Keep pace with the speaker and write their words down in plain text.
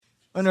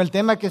Bueno, el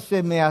tema que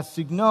se me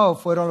asignó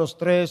fueron los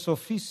tres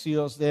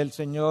oficios del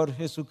Señor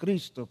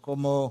Jesucristo,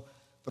 como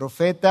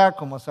profeta,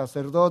 como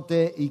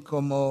sacerdote y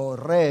como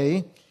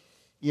rey.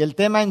 Y el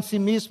tema en sí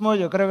mismo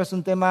yo creo que es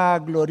un tema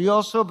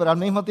glorioso, pero al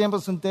mismo tiempo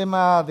es un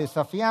tema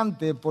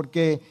desafiante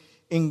porque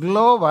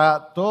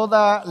engloba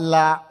toda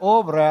la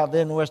obra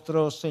de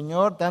nuestro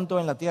Señor, tanto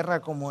en la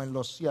tierra como en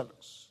los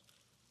cielos.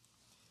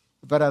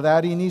 Para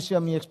dar inicio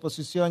a mi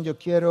exposición, yo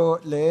quiero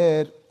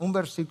leer un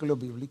versículo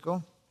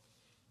bíblico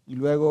y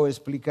luego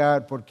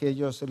explicar por qué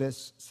yo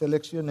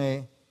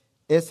seleccioné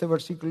ese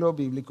versículo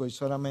bíblico y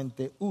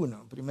solamente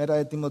uno. Primera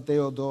de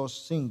Timoteo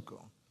 2:5.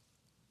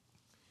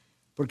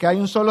 Porque hay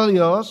un solo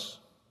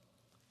Dios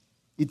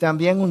y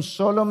también un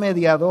solo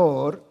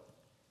mediador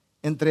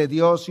entre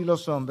Dios y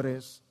los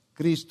hombres,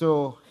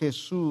 Cristo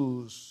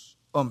Jesús,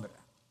 hombre.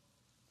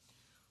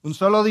 Un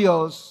solo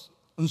Dios,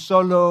 un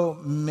solo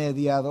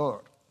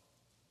mediador.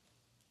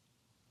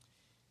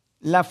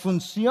 La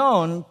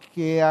función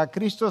que a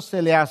Cristo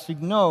se le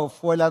asignó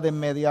fue la de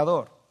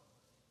mediador.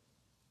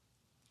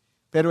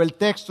 Pero el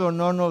texto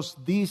no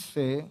nos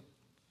dice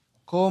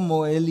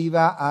cómo Él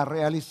iba a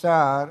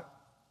realizar,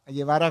 a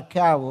llevar a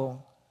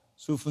cabo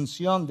su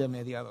función de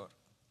mediador.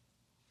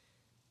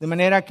 De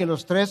manera que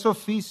los tres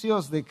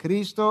oficios de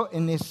Cristo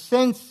en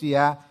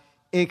esencia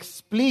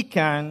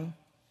explican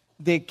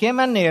de qué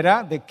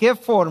manera, de qué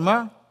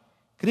forma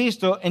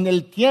Cristo en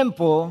el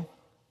tiempo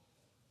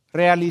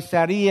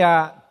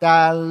realizaría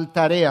tal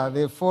tarea,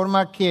 de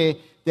forma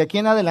que de aquí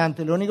en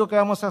adelante lo único que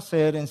vamos a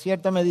hacer en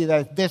cierta medida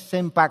es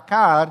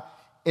desempacar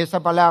esa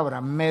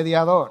palabra,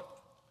 mediador,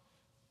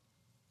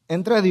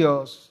 entre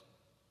Dios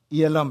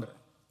y el hombre.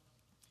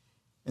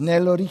 En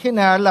el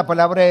original la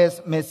palabra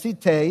es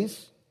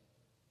mesites,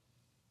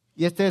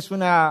 y esta es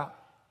una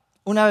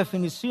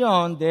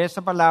definición de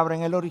esa palabra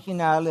en el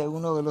original de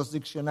uno de los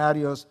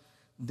diccionarios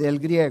del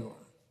griego.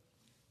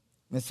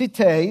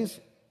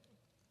 Mesites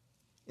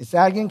es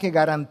alguien que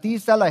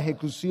garantiza la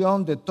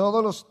ejecución de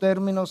todos los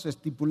términos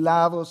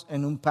estipulados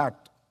en un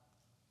pacto.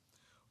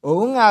 O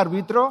un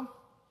árbitro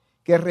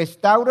que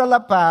restaura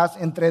la paz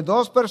entre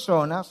dos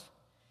personas,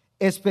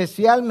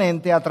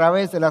 especialmente a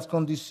través de las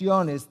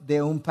condiciones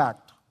de un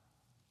pacto.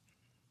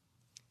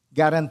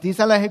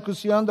 Garantiza la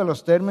ejecución de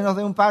los términos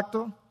de un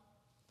pacto.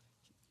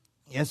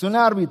 Y es un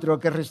árbitro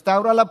que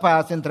restaura la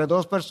paz entre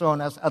dos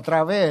personas a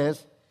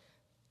través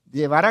de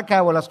llevar a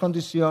cabo las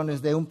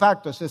condiciones de un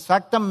pacto. Es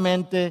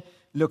exactamente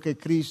lo que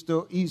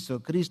Cristo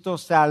hizo. Cristo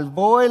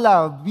salvó el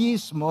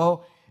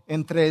abismo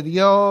entre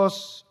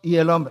Dios y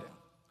el hombre.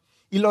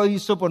 Y lo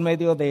hizo por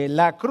medio de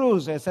la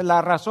cruz. Esa es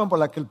la razón por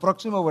la que el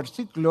próximo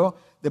versículo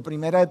de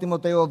 1 de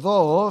Timoteo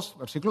 2,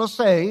 versículo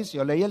 6,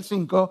 yo leí el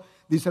 5,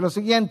 dice lo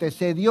siguiente: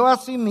 se dio a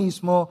sí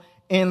mismo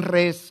en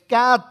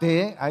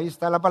rescate, ahí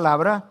está la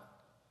palabra,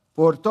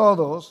 por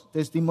todos,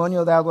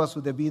 testimonio dado a su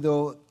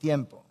debido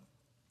tiempo.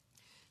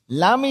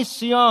 La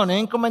misión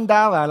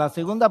encomendada a la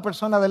segunda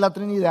persona de la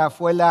Trinidad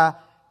fue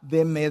la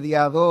de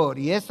mediador.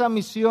 Y esa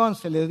misión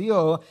se le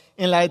dio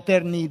en la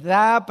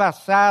eternidad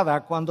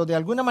pasada, cuando de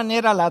alguna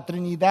manera la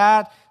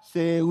Trinidad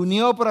se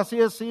unió, por así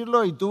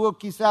decirlo, y tuvo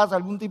quizás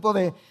algún tipo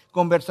de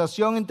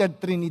conversación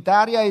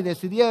intertrinitaria y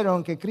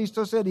decidieron que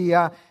Cristo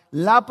sería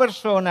la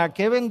persona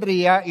que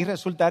vendría y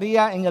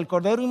resultaría en el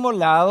Cordero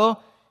inmolado,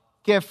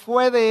 que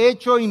fue de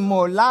hecho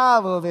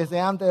inmolado desde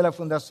antes de la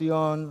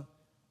fundación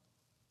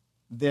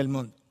del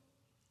mundo.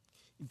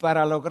 Y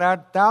para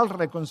lograr tal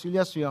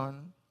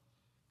reconciliación,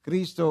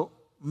 Cristo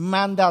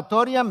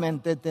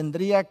mandatoriamente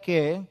tendría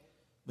que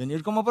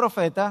venir como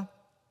profeta,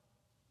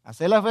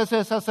 hacer las veces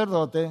de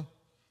sacerdote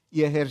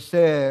y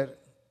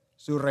ejercer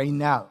su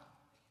reinado.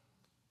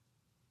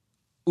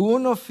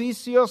 Un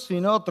oficio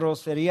sin otro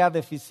sería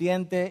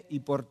deficiente y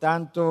por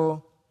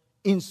tanto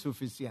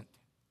insuficiente.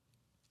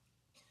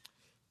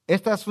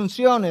 Estas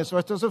funciones o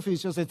estos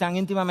oficios están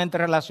íntimamente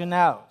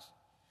relacionados.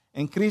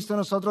 En Cristo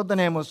nosotros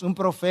tenemos un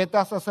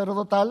profeta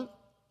sacerdotal,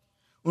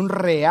 un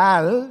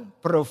real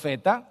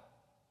profeta,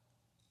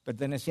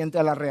 perteneciente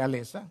a la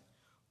realeza,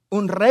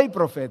 un rey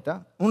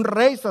profeta, un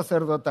rey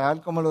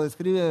sacerdotal, como lo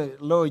describe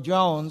Lloyd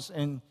Jones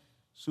en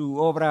su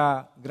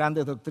obra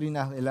Grandes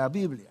Doctrinas de la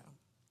Biblia.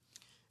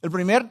 El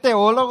primer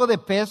teólogo de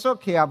peso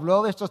que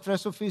habló de estos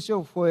tres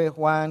oficios fue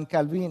Juan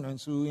Calvino en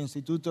su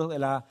Instituto de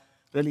la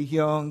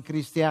Religión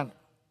Cristiana.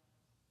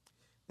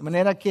 De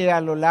manera que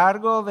a lo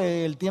largo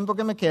del tiempo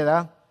que me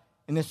queda,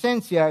 en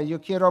esencia yo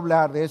quiero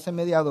hablar de ese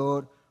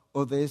mediador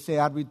o de ese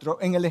árbitro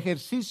en el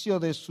ejercicio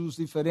de sus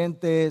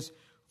diferentes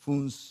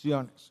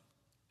funciones.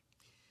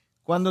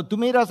 Cuando tú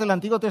miras el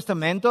Antiguo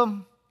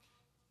Testamento,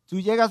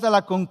 tú llegas a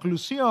la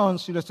conclusión,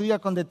 si lo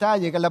estudias con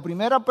detalle, que la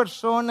primera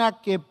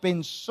persona que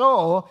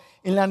pensó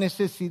en la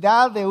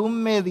necesidad de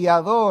un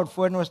mediador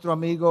fue nuestro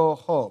amigo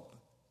Job.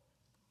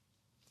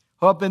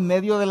 Job, en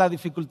medio de la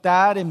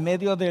dificultad, en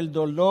medio del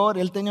dolor,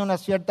 él tenía una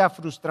cierta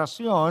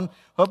frustración.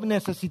 Job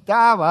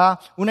necesitaba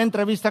una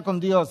entrevista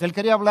con Dios. Él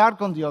quería hablar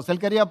con Dios. Él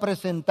quería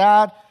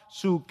presentar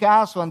su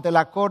caso ante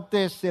la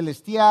corte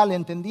celestial,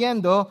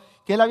 entendiendo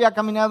que él había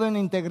caminado en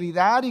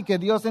integridad y que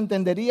Dios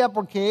entendería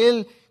porque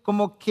él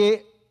como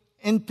que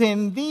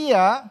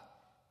entendía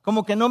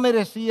como que no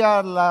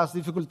merecía las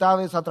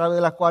dificultades a través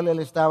de las cuales él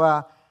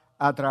estaba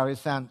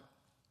atravesando.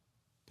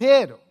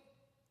 Pero,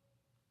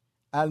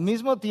 al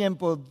mismo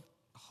tiempo,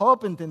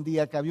 Job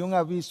entendía que había un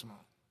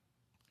abismo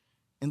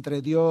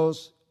entre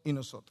Dios y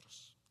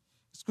nosotros.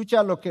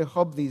 Escucha lo que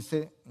Job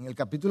dice en el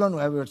capítulo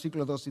 9,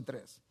 versículos 2 y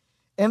 3.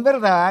 En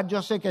verdad,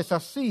 yo sé que es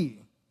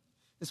así.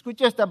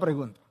 Escucha esta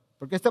pregunta,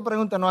 porque esta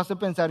pregunta nos hace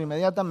pensar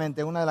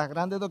inmediatamente en una de las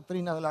grandes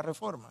doctrinas de la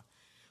Reforma.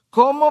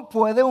 ¿Cómo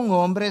puede un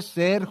hombre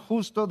ser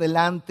justo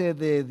delante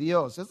de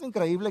Dios? Es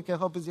increíble que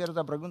Job hiciera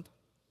esta pregunta.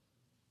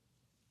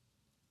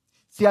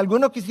 Si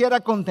alguno quisiera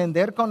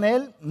contender con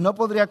él, no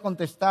podría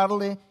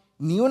contestarle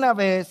ni una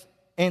vez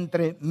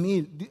entre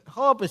 1000.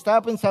 Job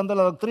estaba pensando en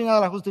la doctrina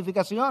de la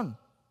justificación.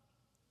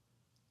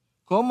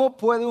 ¿Cómo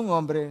puede un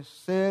hombre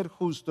ser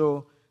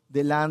justo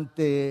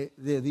delante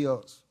de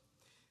Dios?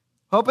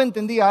 Job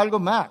entendía algo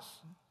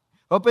más.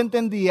 Job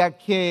entendía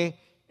que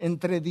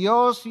entre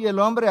Dios y el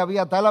hombre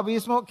había tal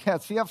abismo que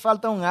hacía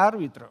falta un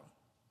árbitro.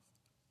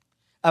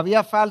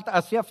 Hacía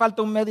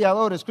falta un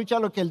mediador. Escucha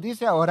lo que él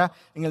dice ahora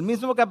en el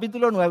mismo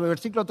capítulo 9,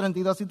 versículos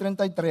 32 y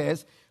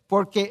 33.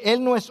 Porque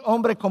él no es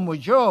hombre como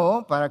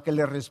yo, para que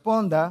le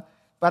responda,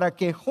 para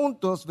que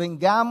juntos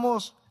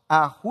vengamos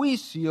a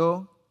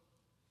juicio.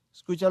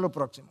 Escucha lo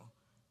próximo.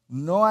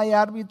 No hay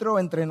árbitro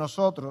entre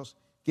nosotros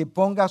que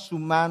ponga su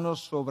mano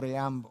sobre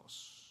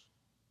ambos.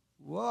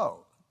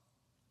 Wow.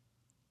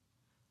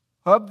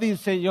 Job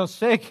dice, yo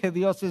sé que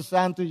Dios es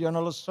santo y yo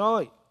no lo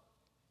soy.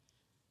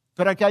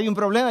 Pero aquí hay un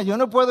problema. Yo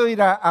no puedo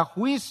ir a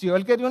juicio.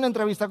 Él quería una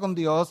entrevista con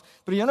Dios,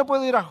 pero yo no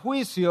puedo ir a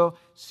juicio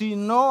si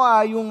no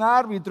hay un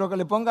árbitro que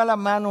le ponga la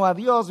mano a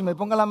Dios y me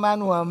ponga la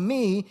mano a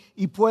mí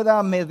y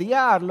pueda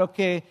mediar. Lo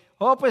que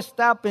Job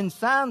está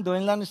pensando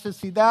en la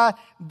necesidad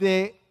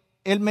de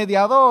el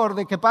mediador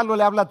de que Pablo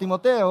le habla a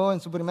Timoteo en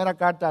su primera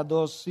carta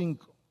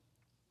 2:5.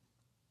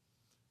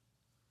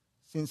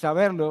 Sin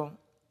saberlo,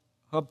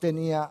 Job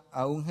tenía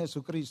a un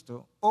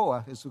Jesucristo o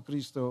a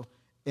Jesucristo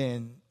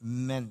en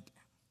mente.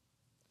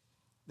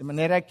 De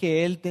manera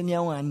que él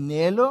tenía un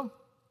anhelo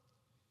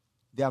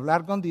de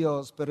hablar con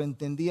Dios, pero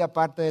entendía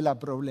parte de la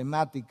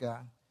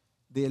problemática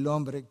del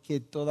hombre que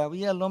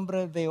todavía el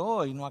hombre de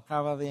hoy no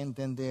acaba de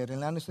entender, en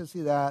la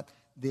necesidad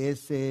de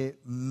ese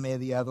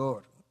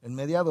mediador, el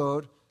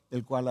mediador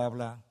del cual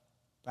habla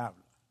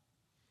Pablo.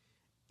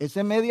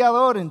 Ese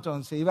mediador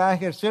entonces iba a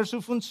ejercer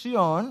su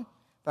función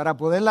para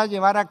poderla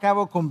llevar a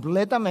cabo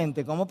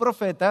completamente como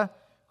profeta,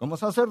 como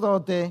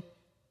sacerdote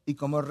y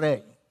como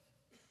rey.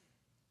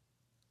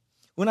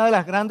 Una de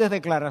las grandes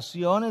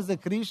declaraciones de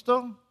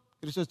Cristo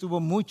tuvo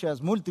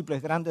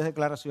múltiples grandes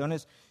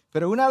declaraciones,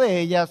 pero una de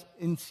ellas,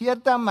 en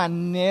cierta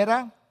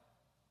manera,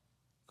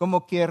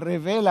 como que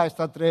revela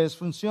estas tres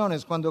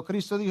funciones. Cuando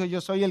Cristo dijo,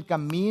 yo soy el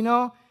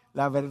camino,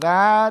 la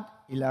verdad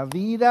y la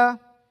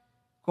vida,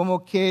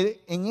 como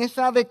que en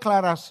esa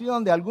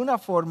declaración, de alguna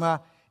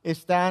forma,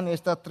 están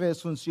estas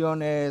tres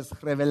funciones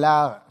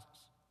reveladas.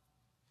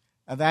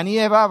 Adán y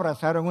Eva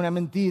abrazaron una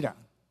mentira.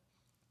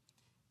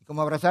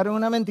 Como abrazaron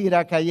una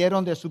mentira,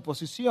 cayeron de su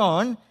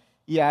posición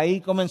y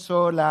ahí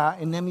comenzó la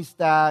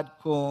enemistad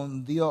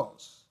con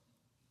Dios.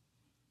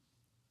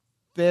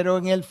 Pero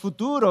en el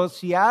futuro,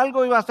 si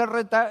algo iba a ser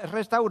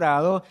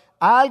restaurado,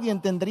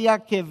 alguien tendría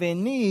que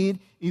venir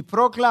y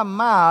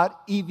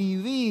proclamar y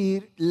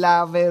vivir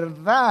la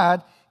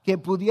verdad que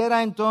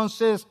pudiera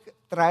entonces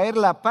traer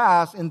la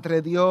paz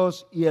entre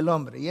Dios y el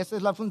hombre. Y esa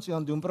es la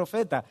función de un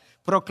profeta,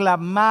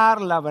 proclamar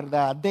la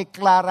verdad,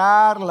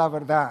 declarar la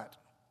verdad.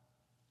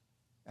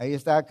 Ahí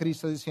está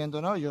Cristo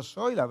diciendo, no, yo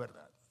soy la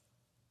verdad.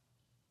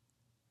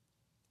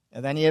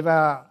 Adán y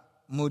Eva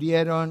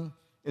murieron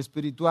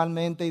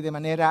espiritualmente y de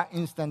manera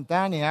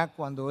instantánea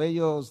cuando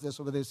ellos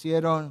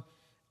desobedecieron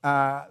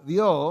a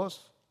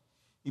Dios.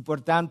 Y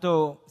por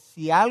tanto,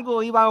 si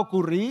algo iba a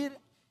ocurrir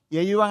y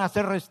ellos iban a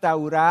ser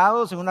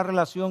restaurados en una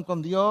relación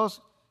con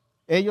Dios,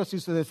 ellos y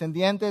sus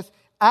descendientes,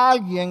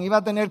 alguien iba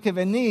a tener que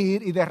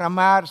venir y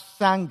derramar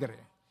sangre.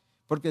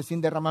 Porque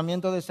sin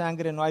derramamiento de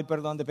sangre no hay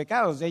perdón de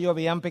pecados. Ellos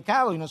habían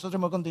pecado y nosotros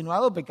hemos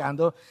continuado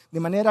pecando, de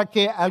manera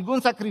que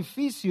algún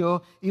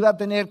sacrificio iba a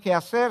tener que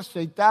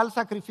hacerse y tal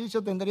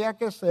sacrificio tendría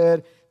que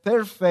ser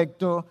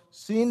perfecto,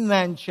 sin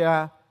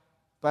mancha,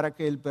 para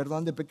que el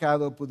perdón de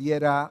pecado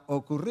pudiera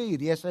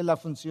ocurrir. Y esa es la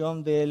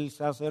función del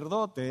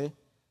sacerdote.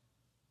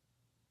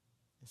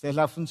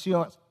 Esa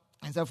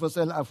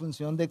fue la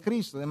función de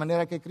Cristo. De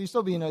manera que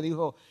Cristo vino y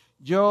dijo,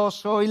 yo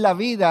soy la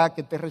vida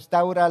que te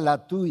restaura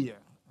la tuya.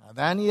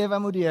 Adán y Eva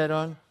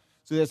murieron,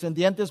 sus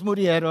descendientes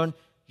murieron,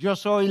 yo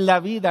soy la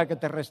vida que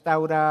te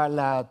restaura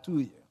la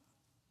tuya.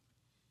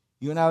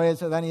 Y una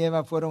vez Adán y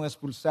Eva fueron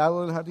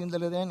expulsados del jardín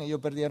del Edén, ellos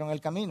perdieron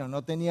el camino,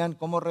 no tenían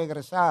cómo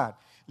regresar.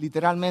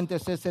 Literalmente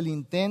ese es el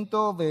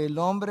intento del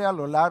hombre a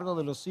lo largo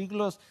de los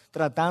siglos,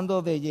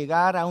 tratando de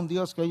llegar a un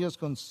Dios que ellos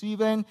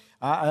conciben.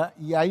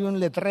 Y hay un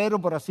letrero,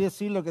 por así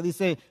decirlo, que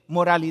dice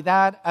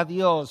moralidad a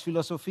Dios,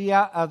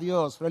 filosofía a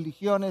Dios,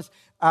 religiones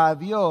a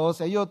Dios.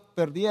 Ellos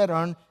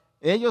perdieron,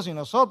 ellos y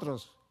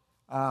nosotros,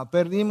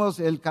 perdimos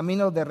el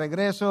camino de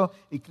regreso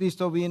y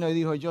Cristo vino y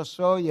dijo, yo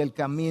soy el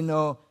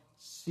camino,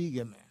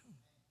 sígueme.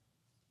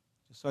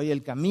 Yo soy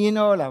el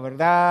camino, la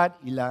verdad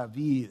y la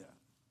vida.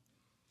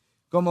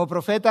 Como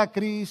profeta,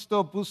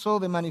 Cristo puso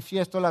de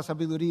manifiesto la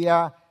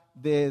sabiduría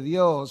de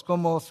Dios.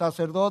 Como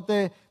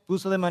sacerdote,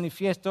 puso de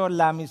manifiesto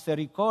la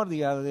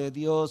misericordia de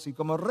Dios. Y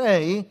como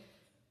rey,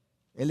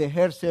 Él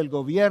ejerce el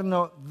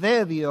gobierno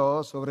de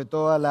Dios sobre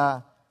toda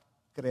la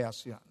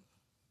creación.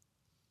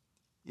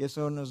 Y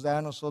eso nos da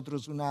a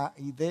nosotros una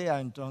idea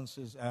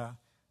entonces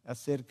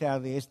acerca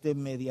de este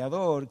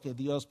mediador que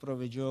Dios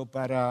proveyó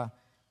para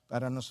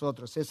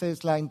nosotros. Esa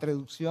es la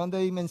introducción de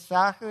mi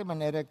mensaje, de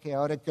manera que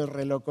ahora que el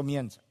reloj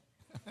comienza.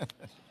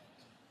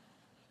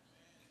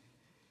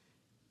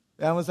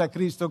 Veamos a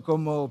Cristo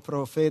como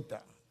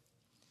profeta.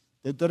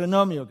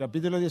 Deuteronomio,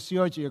 capítulo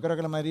 18, yo creo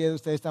que la mayoría de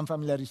ustedes están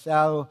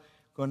familiarizados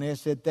con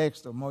ese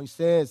texto.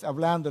 Moisés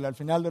hablándole al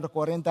final de los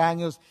 40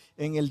 años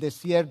en el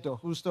desierto,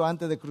 justo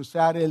antes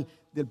de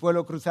del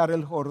pueblo cruzar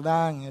el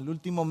Jordán, el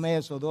último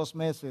mes o 2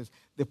 meses,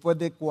 después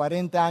de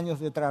 40 años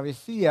de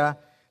travesía,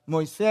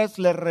 Moisés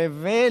le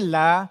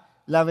revela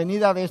la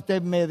venida de este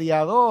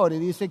mediador y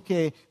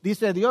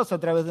dice Dios a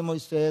través de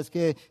Moisés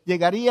que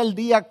llegaría el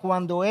día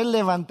cuando él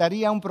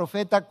levantaría un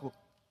profeta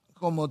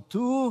como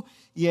tú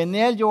y en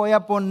él yo voy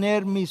a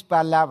poner mis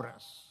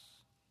palabras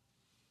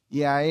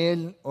y a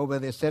él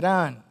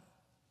obedecerán.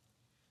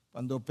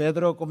 Cuando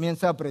Pedro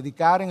comienza a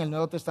predicar en el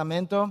Nuevo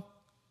Testamento,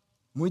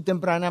 muy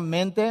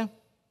tempranamente,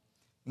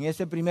 en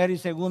ese primer y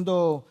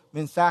segundo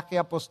mensaje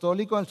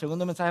apostólico, en el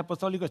segundo mensaje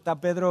apostólico está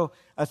Pedro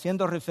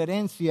haciendo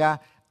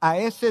referencia a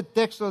ese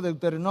texto de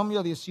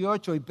Deuteronomio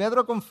 18 y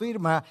Pedro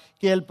confirma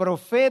que el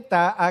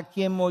profeta a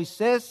quien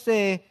Moisés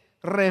se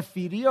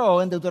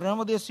refirió en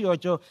Deuteronomio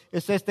 18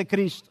 es este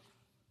Cristo.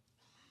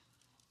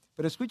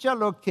 Pero escucha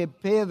lo que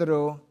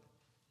Pedro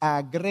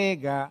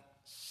agrega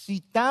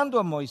citando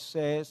a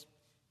Moisés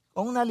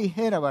con una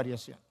ligera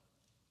variación.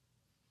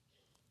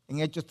 En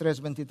Hechos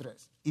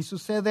 3:23. Y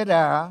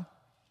sucederá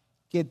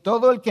que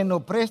todo el que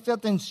no preste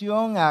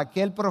atención a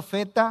aquel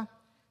profeta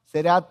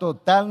será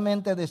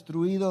totalmente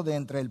destruido de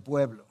entre el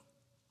pueblo.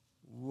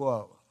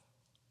 Wow.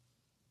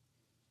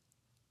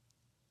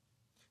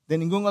 De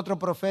ningún otro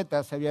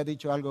profeta se había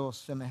dicho algo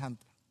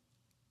semejante.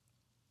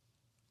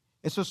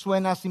 Eso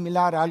suena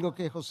similar a algo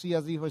que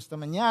Josías dijo esta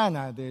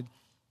mañana,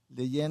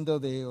 leyendo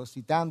o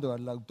citando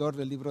al autor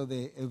del libro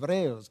de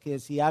Hebreos, que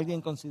si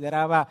alguien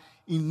consideraba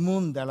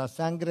inmunda la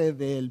sangre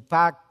del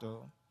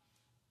pacto,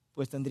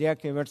 pues tendría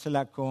que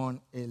vérsela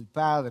con el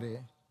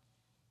Padre,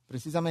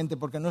 precisamente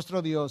porque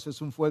nuestro Dios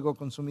es un fuego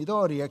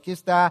consumidor. Y aquí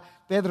está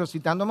Pedro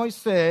citando a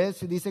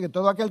Moisés y dice que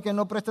todo aquel que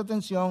no preste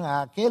atención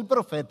a aquel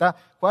profeta,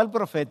 ¿cuál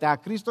profeta?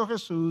 A Cristo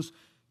Jesús,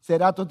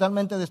 será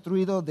totalmente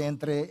destruido de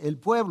entre el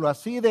pueblo.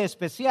 Así de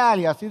especial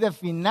y así de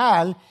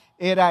final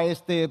era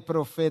este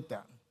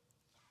profeta.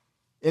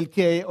 El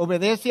que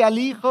obedece al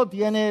Hijo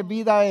tiene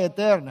vida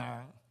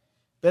eterna,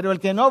 pero el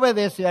que no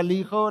obedece al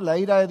Hijo, la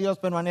ira de Dios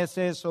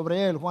permanece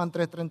sobre él. Juan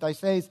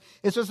 3:36.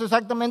 Eso es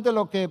exactamente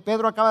lo que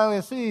Pedro acaba de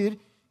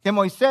decir, que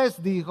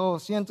Moisés dijo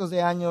cientos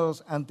de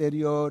años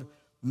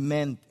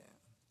anteriormente.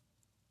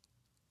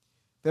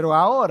 Pero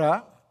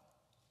ahora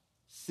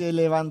se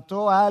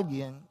levantó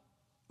alguien,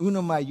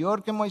 uno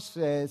mayor que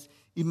Moisés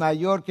y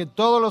mayor que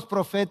todos los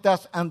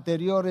profetas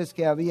anteriores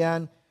que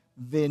habían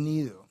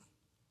venido.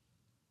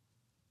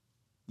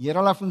 Y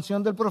era la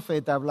función del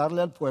profeta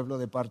hablarle al pueblo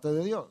de parte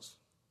de Dios.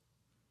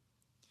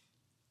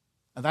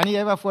 Adán y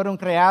Eva fueron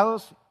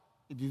creados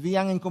y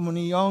vivían en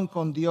comunión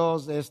con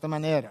Dios de esta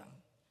manera.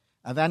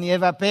 Adán y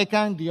Eva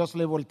pecan, Dios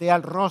le voltea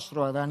el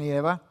rostro a Adán y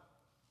Eva.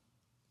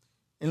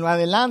 En lo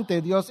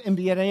adelante, Dios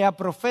enviaría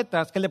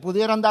profetas que le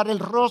pudieran dar el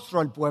rostro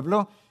al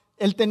pueblo.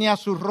 Él tenía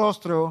su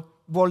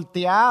rostro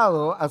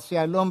volteado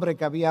hacia el hombre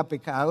que había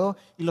pecado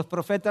y los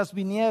profetas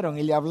vinieron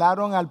y le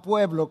hablaron al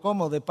pueblo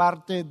como de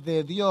parte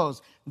de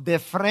Dios, de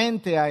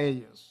frente a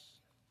ellos,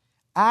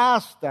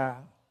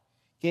 hasta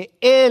que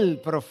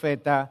el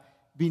profeta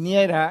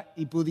viniera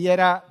y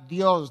pudiera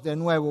Dios de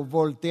nuevo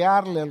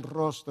voltearle el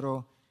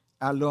rostro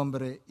al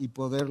hombre y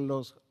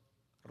poderlos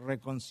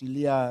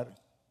reconciliar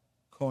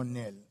con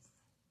él.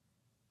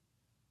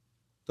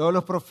 Todos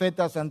los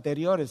profetas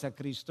anteriores a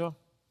Cristo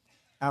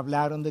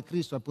hablaron de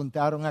Cristo,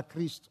 apuntaron a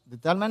Cristo. De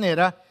tal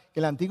manera que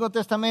el Antiguo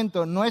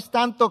Testamento no es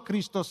tanto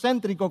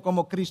cristocéntrico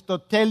como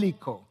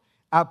cristotélico.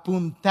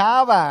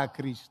 Apuntaba a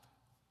Cristo.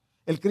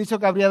 El Cristo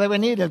que habría de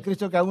venir, el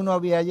Cristo que aún no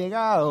había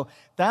llegado.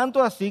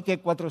 Tanto así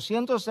que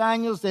 400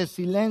 años de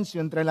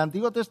silencio entre el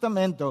Antiguo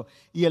Testamento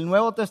y el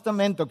Nuevo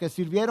Testamento que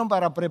sirvieron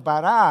para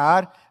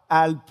preparar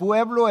al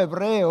pueblo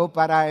hebreo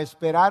para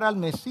esperar al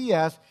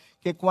Mesías,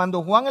 que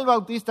cuando Juan el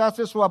Bautista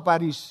hace su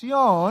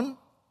aparición,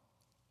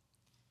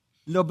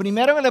 lo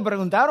primero que le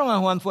preguntaron a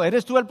Juan fue,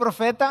 ¿eres tú el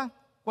profeta?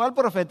 ¿Cuál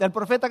profeta? El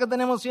profeta que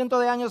tenemos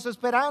cientos de años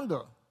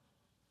esperando.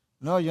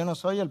 No, yo no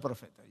soy el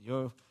profeta.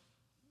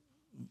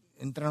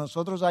 Entre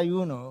nosotros hay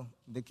uno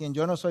de quien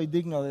yo no soy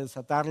digno de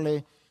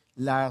desatarle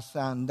las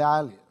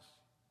sandalias.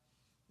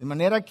 De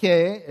manera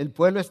que el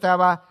pueblo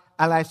estaba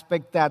a la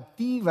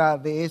expectativa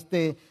de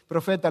este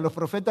profeta. Los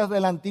profetas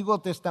del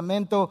Antiguo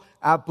Testamento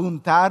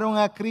apuntaron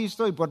a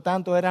Cristo y por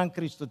tanto eran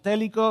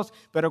cristotélicos,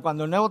 pero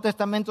cuando el Nuevo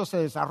Testamento se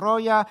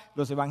desarrolla,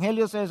 los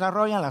evangelios se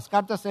desarrollan, las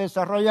cartas se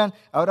desarrollan,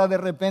 ahora de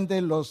repente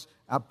los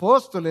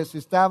apóstoles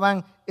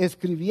estaban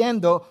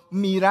escribiendo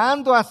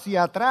mirando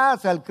hacia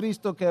atrás al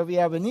Cristo que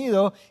había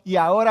venido y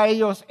ahora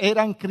ellos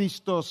eran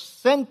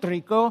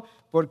cristocéntricos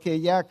porque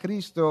ya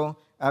Cristo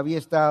había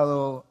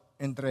estado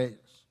entre ellos.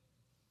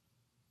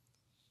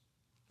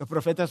 Los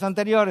profetas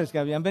anteriores que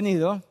habían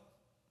venido,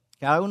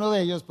 cada uno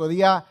de ellos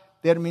podía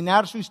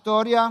terminar su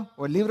historia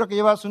o el libro que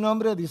lleva su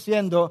nombre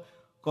diciendo,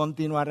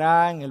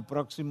 continuará en el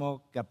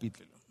próximo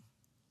capítulo.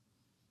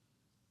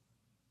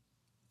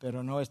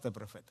 Pero no este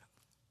profeta.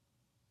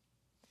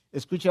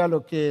 Escucha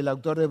lo que el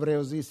autor de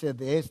Hebreos dice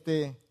de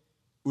este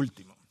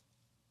último.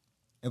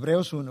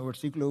 Hebreos 1,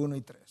 versículo 1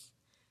 y 3.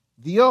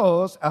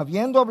 Dios,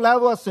 habiendo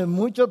hablado hace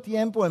mucho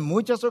tiempo, en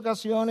muchas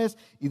ocasiones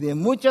y de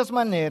muchas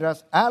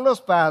maneras a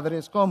los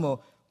padres, como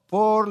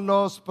por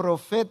los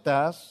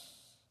profetas,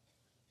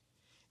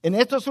 en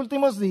estos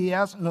últimos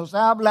días nos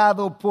ha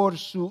hablado por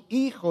su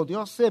Hijo.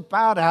 Dios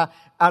separa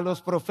a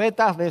los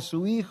profetas de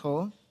su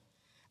Hijo,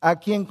 a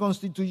quien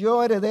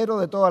constituyó heredero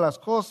de todas las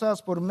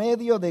cosas, por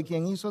medio de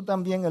quien hizo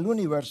también el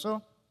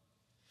universo.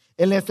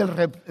 Él es el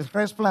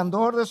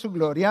resplandor de su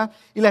gloria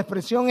y la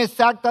expresión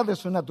exacta de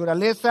su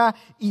naturaleza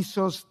y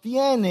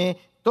sostiene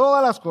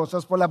todas las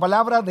cosas por la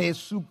palabra de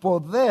su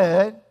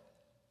poder.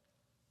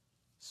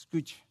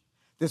 Escuche.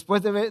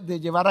 Después de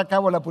llevar a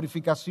cabo la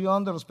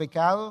purificación de los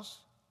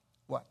pecados,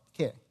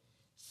 ¿qué?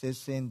 Se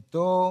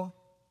sentó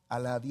a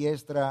la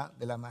diestra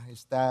de la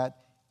majestad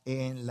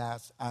en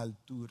las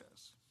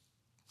alturas.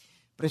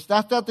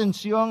 ¿Prestaste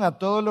atención a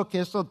todo lo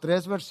que estos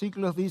 3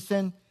 versículos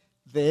dicen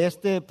de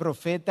este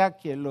profeta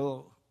que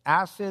lo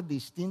hace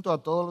distinto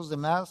a todos los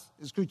demás?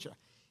 Escucha,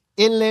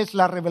 Él es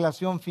la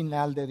revelación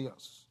final de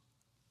Dios.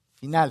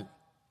 Final.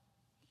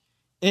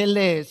 Él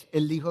es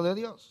el Hijo de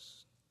Dios.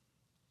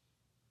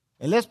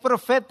 Él es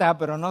profeta,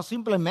 pero no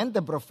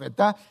simplemente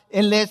profeta.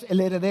 Él es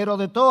el heredero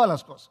de todas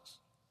las cosas.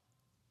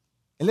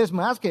 Él es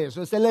más que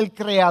eso, es Él el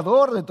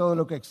creador de todo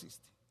lo que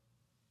existe.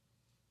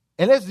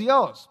 Él es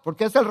Dios,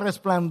 porque es el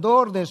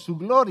resplandor de su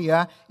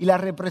gloria y la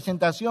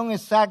representación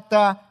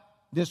exacta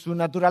de su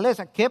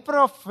naturaleza. ¿Qué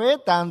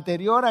profeta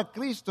anterior a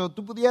Cristo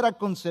tú pudieras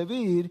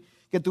concebir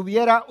que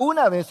tuviera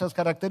una de esas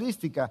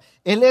características?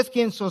 Él es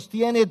quien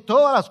sostiene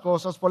todas las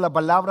cosas por la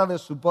palabra de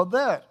su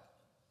poder.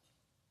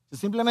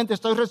 Simplemente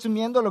estoy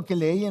resumiendo lo que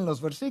leí en los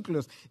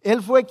versículos.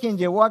 Él fue quien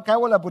llevó a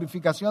cabo la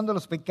purificación de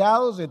los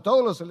pecados de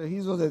todos los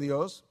elegidos de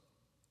Dios.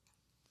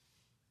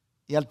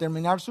 Y al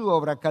terminar su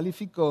obra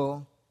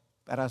calificó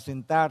para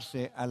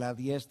sentarse a la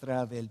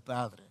diestra del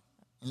Padre,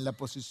 en la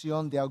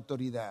posición de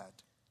autoridad,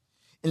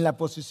 en la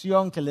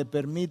posición que le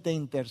permite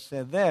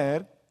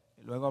interceder,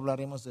 y luego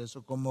hablaremos de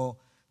eso, como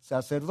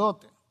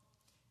sacerdote.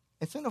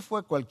 Ese no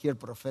fue cualquier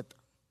profeta.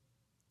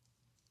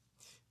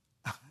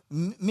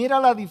 Mira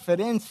la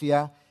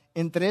diferencia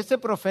entre ese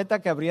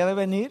profeta que habría de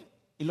venir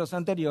y los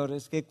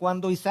anteriores, que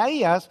cuando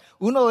Isaías,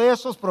 uno de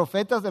esos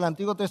profetas del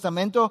Antiguo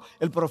Testamento,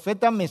 el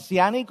profeta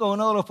mesiánico,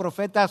 uno de los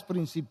profetas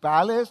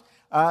principales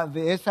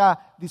de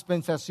esa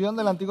dispensación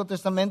del Antiguo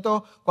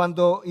Testamento,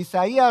 cuando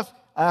Isaías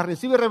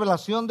recibe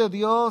revelación de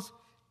Dios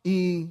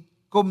y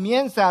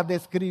comienza a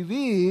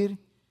describir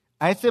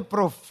a ese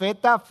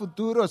profeta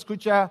futuro,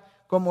 escucha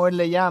cómo él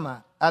le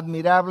llama,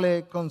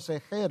 admirable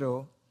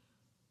consejero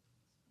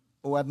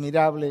o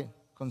admirable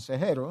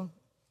consejero,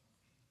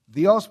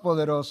 Dios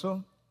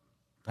poderoso,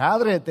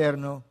 Padre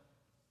eterno,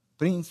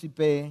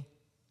 príncipe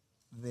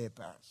de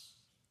paz.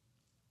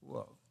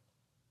 Wow.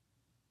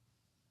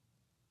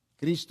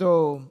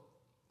 Cristo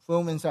fue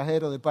un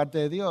mensajero de parte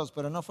de Dios,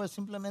 pero no fue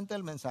simplemente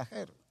el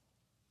mensajero.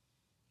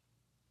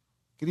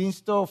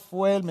 Cristo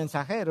fue el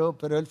mensajero,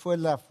 pero Él fue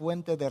la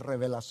fuente de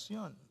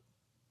revelación.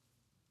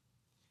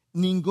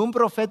 Ningún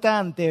profeta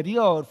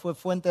anterior fue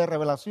fuente de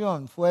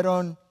revelación,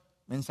 fueron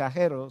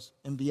mensajeros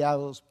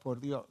enviados por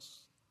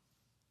Dios.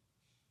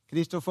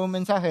 Cristo fue un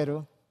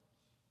mensajero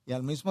y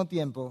al mismo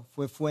tiempo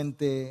fue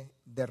fuente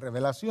de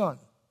revelación.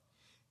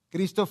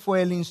 Cristo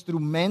fue el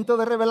instrumento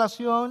de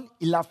revelación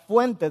y la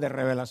fuente de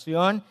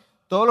revelación.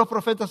 Todos los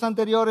profetas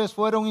anteriores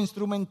fueron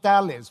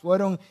instrumentales,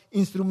 fueron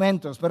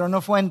instrumentos, pero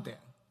no fuente.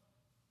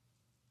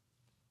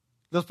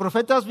 Los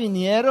profetas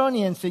vinieron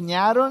y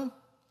enseñaron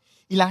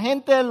y la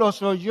gente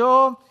los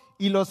oyó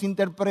y los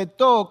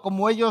interpretó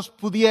como ellos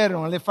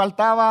pudieron. Le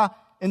faltaba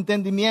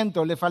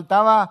entendimiento, le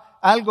faltaba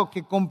algo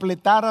que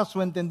completara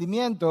su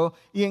entendimiento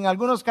y en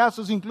algunos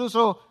casos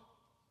incluso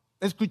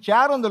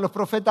escucharon de los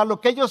profetas lo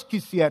que ellos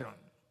quisieron.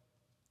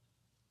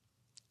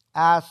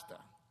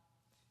 Hasta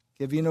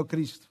que vino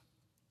Cristo.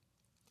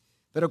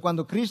 Pero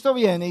cuando Cristo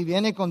viene y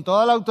viene con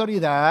toda la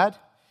autoridad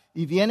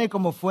y viene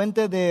como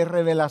fuente de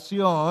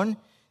revelación,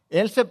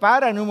 Él se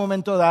para en un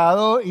momento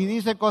dado y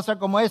dice cosas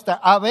como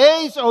esta: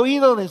 habéis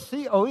oído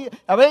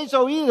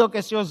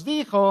que se os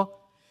dijo,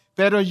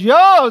 Pero yo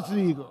os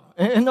digo,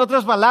 en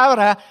otras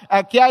palabras,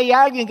 aquí hay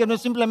alguien que no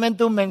es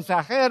simplemente un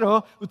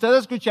mensajero.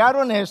 Ustedes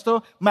escucharon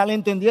esto,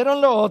 malentendieron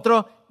lo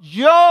otro.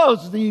 Yo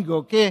os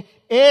digo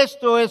que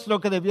esto es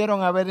lo que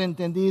debieron haber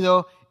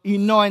entendido y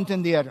no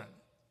entendieron.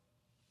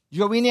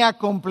 Yo vine a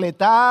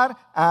completar,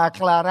 a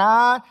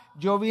aclarar,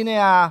 yo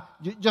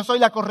soy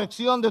la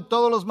corrección de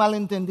todos los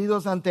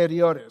malentendidos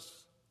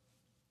anteriores.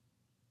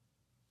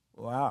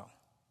 Wow,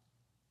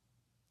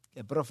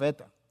 qué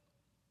profeta.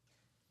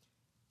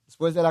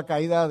 Después de la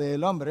caída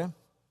del hombre,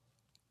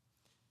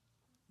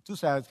 tú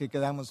sabes que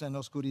quedamos en la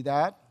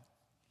oscuridad,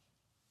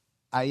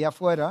 ahí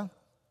afuera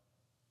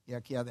y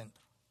aquí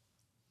adentro.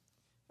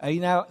 Ahí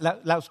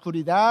la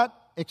oscuridad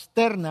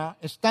externa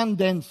es tan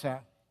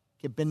densa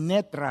que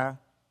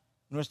penetra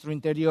nuestro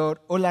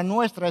interior, o la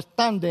nuestra es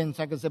tan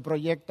densa que se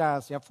proyecta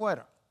hacia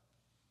afuera.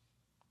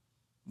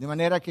 De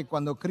manera que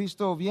cuando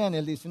Cristo viene,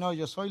 Él dice, no,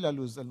 yo soy la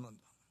luz del mundo.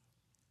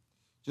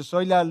 Yo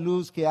soy la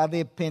luz que ha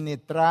de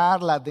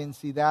penetrar la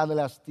densidad de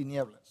las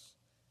tinieblas.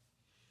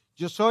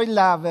 Yo soy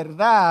la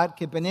verdad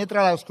que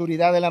penetra la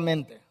oscuridad de la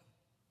mente.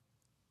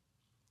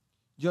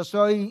 Yo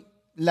soy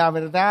la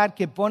verdad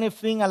que pone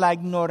fin a la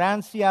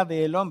ignorancia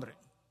del hombre.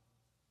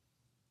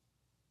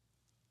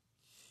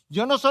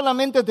 Yo no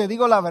solamente te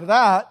digo la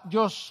verdad,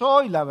 yo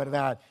soy la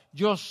verdad.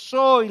 Yo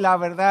soy la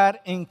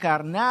verdad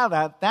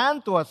encarnada,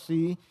 tanto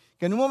así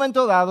que en un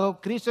momento dado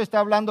Cristo está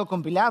hablando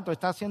con Pilato,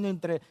 está siendo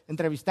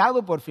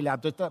entrevistado por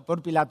Pilato,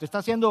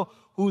 está siendo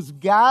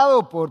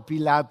juzgado por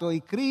Pilato,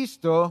 y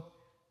Cristo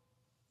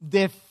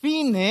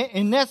define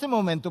en ese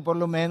momento por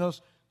lo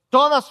menos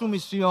toda su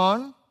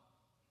misión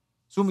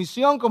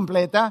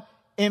completa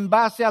en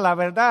base a la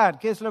verdad.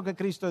 ¿Qué es lo que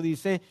Cristo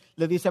dice?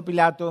 Le dice a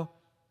Pilato,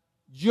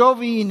 yo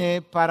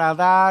vine para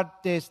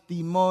dar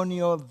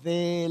testimonio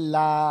de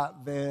la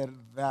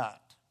verdad.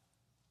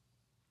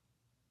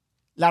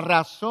 La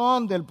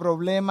razón del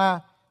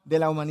problema de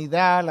la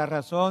humanidad, la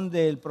razón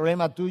del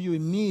problema tuyo y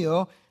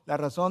mío, la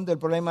razón del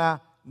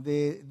problema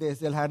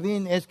desde el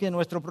jardín es que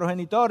nuestros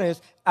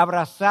progenitores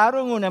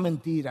abrazaron una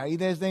mentira, y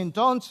desde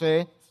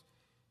entonces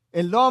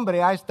el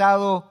hombre ha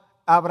estado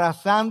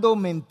abrazando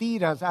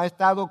mentiras, ha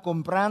estado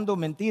comprando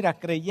mentiras,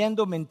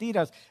 creyendo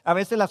mentiras. A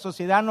veces la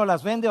sociedad no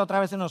las vende,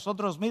 otras veces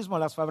nosotros mismos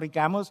las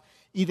fabricamos,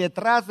 y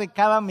detrás de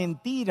cada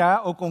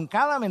mentira o con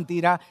cada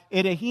mentira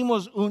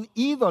erigimos un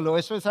ídolo.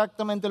 Eso es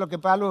exactamente lo que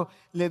Pablo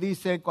le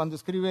dice cuando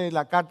escribe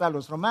la carta a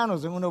los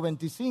Romanos en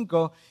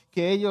 1:25,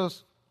 que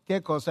ellos,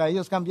 ¿qué cosa?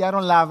 Ellos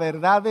cambiaron la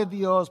verdad de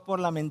Dios por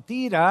la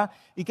mentira.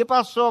 ¿Y qué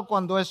pasó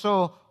cuando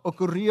eso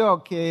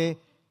ocurrió?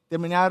 Que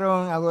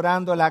terminaron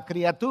adorando a la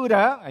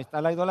criatura, ahí está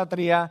la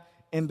idolatría,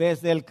 en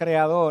vez del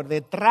Creador.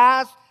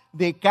 Detrás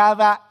de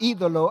cada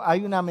ídolo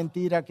hay una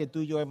mentira que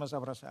tú y yo hemos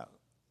abrazado.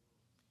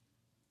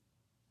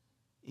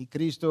 Y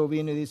Cristo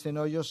viene y dice,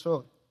 no, yo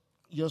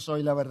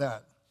soy la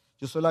verdad.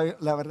 Yo soy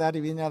la verdad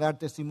y vine a dar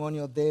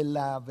testimonio de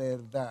la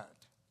verdad.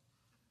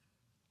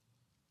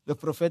 Los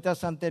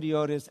profetas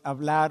anteriores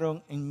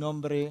hablaron en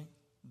nombre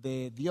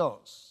de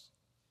Dios.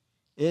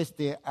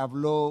 Este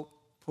habló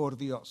por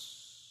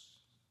Dios.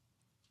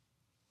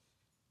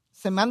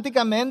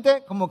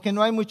 Semánticamente, como que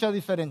no hay mucha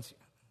diferencia.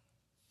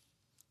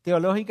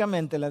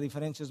 Teológicamente, la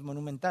diferencia es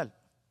monumental.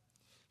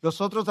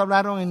 Los otros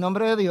hablaron en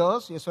nombre de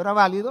Dios, y eso era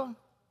válido.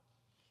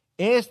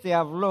 Este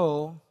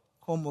habló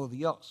como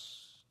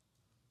Dios.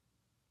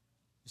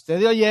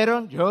 Ustedes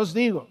oyeron, yo os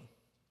digo.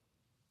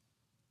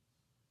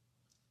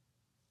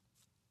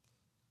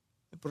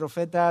 El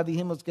profeta,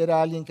 dijimos que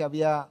era alguien que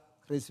había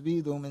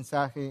recibido un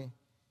mensaje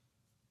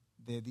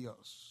de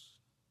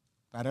Dios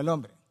para el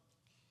hombre.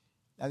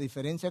 La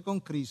diferencia con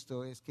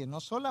Cristo es que no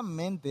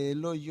solamente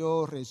Él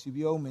oyó,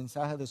 recibió un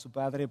mensaje de su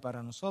Padre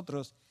para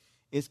nosotros,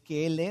 es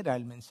que Él era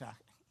el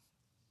mensaje.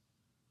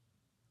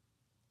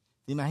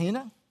 ¿Te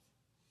imaginas?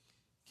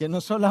 Que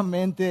no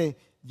solamente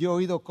yo he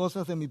oído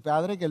cosas de mi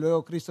Padre, que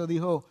luego Cristo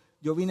dijo,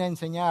 yo vine a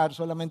enseñar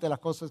solamente las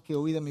cosas que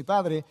oí de mi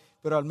Padre,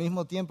 pero al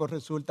mismo tiempo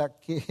resulta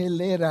que Él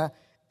era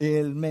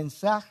el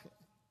mensaje.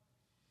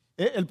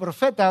 El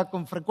profeta,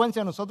 con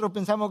frecuencia nosotros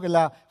pensamos que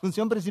la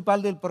función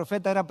principal del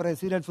profeta era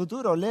predecir el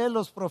futuro. Lee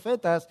los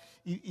profetas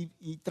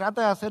y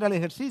trata de hacer el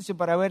ejercicio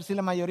para ver si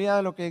la mayoría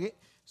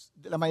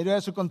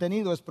de su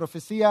contenido es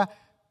profecía.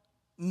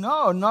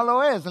 No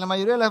lo es. La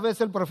mayoría de las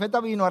veces el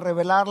profeta vino a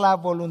revelar la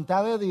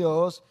voluntad de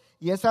Dios,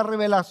 y esa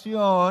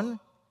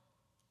revelación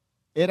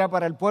era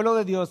para el pueblo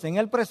de Dios en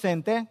el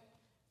presente,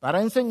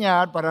 para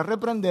enseñar, para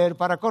reprender,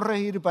 para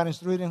corregir y para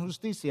instruir en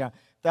justicia,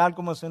 tal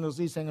como se nos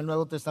dice en el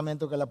Nuevo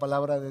Testamento que la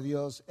palabra de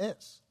Dios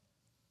es.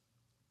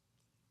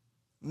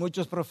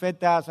 Muchos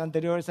profetas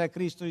anteriores a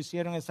Cristo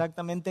hicieron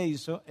exactamente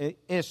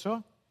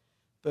eso,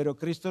 pero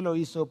Cristo lo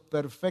hizo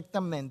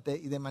perfectamente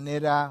y de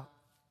manera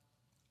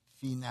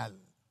final.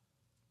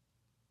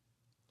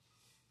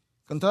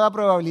 Con toda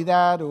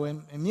probabilidad, o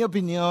en mi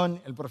opinión,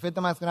 el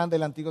profeta más grande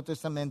del Antiguo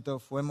Testamento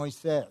fue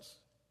Moisés.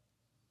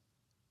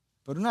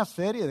 Por una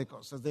serie de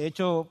cosas. De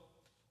hecho,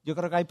 yo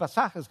creo que hay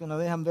pasajes que nos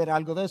dejan ver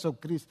algo de eso.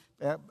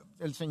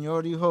 El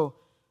Señor dijo,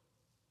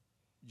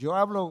 yo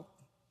hablo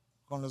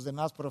con los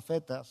demás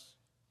profetas,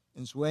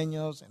 en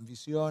sueños, en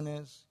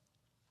visiones.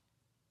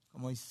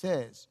 Con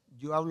Moisés,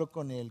 yo hablo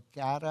con él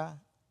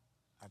cara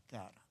a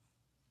cara.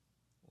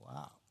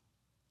 Wow.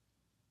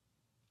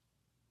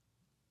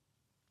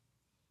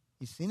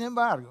 Y sin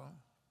embargo,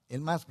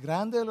 el más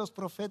grande de los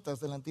profetas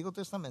del Antiguo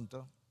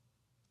Testamento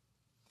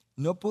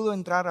no pudo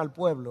entrar al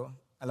pueblo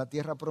a la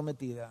tierra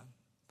prometida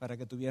para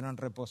que tuvieran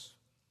reposo.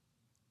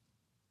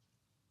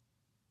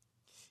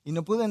 Y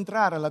no pudo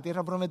entrar a la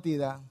tierra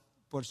prometida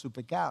por su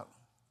pecado.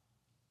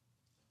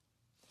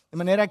 De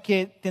manera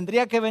que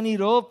tendría que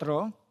venir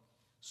otro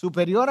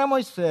superior a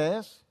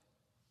Moisés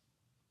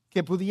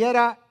que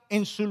pudiera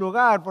en su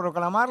lugar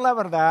proclamar la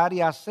verdad y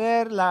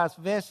hacer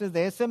las veces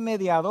de ese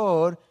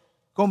mediador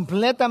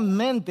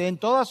completamente en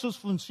todas sus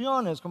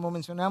funciones, como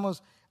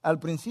mencionamos al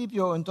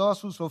principio, en todos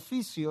sus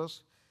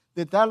oficios,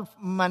 de tal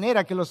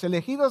manera que los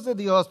elegidos de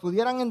Dios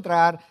pudieran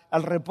entrar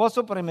al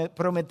reposo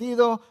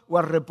prometido o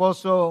al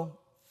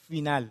reposo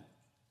final.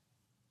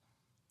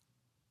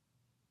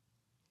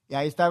 Y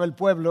ahí estaba el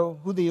pueblo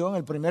judío en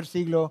el primer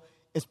siglo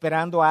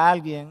esperando a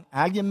alguien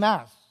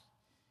más.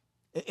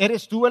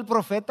 ¿Eres tú el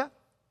profeta?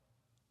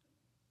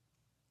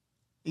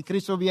 Y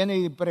Cristo viene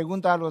y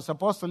pregunta a los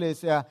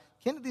apóstoles,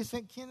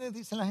 ¿quiénes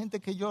dicen la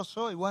gente que yo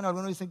soy? Bueno,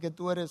 algunos dicen que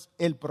tú eres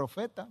el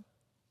profeta.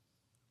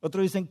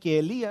 Otros dicen que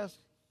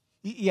Elías.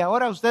 Y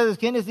ahora ustedes,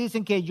 ¿quiénes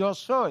dicen que yo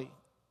soy?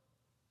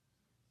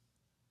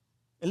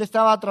 Él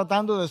estaba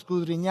tratando de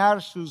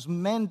escudriñar sus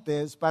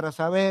mentes para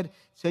saber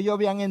si ellos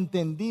habían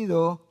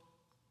entendido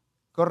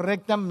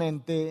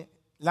correctamente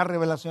la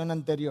revelación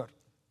anterior.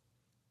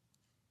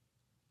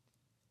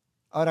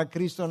 Ahora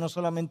Cristo no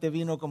solamente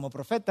vino como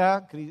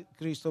profeta,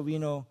 Cristo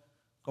vino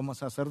como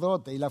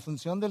sacerdote. Y la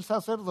función del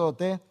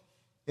sacerdote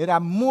era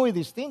muy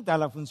distinta a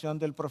la función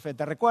del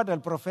profeta. Recuerda,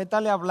 el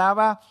profeta le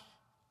hablaba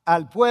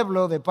al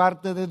pueblo de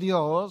parte de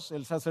Dios,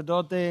 el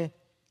sacerdote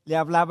le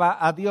hablaba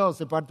a Dios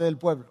de parte del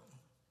pueblo.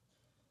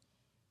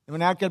 De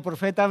manera que el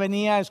profeta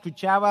venía,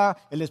 escuchaba,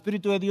 el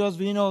Espíritu de Dios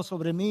vino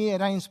sobre mí,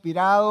 era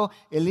inspirado,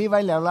 él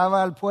iba y le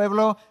hablaba al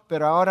pueblo,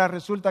 pero ahora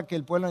resulta que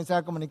el pueblo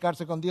necesitaba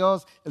comunicarse con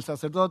Dios, el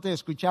sacerdote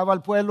escuchaba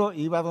al pueblo,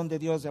 iba donde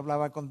Dios y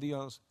hablaba con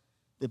Dios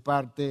de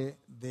parte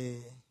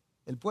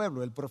del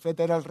pueblo. El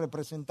profeta era el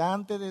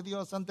representante de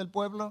Dios ante el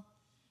pueblo,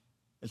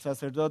 el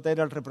sacerdote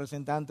era el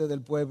representante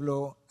del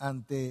pueblo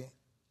ante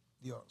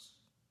Dios.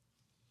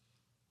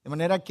 De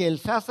manera que el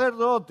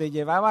sacerdote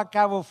llevaba a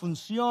cabo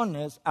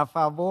funciones a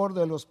favor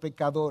de los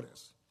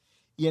pecadores.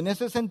 Y en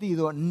ese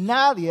sentido,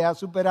 nadie ha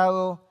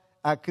superado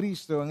a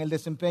Cristo en el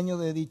desempeño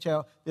de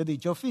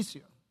dicho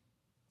oficio.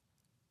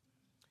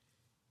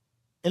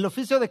 El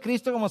oficio de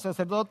Cristo como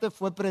sacerdote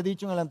fue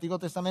predicho en el Antiguo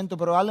Testamento,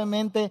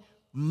 probablemente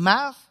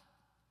más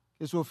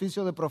que su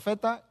oficio de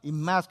profeta y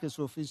más que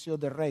su oficio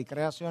de rey,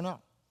 créase o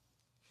no.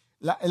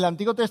 El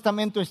Antiguo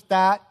Testamento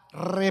está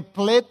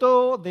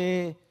repleto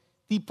de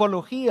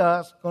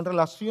tipologías con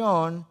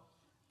relación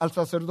al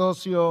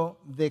sacerdocio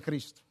de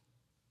Cristo.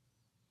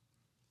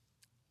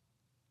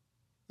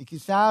 Y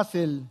quizás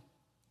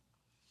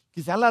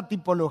la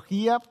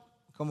tipología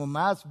como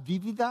más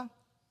vívida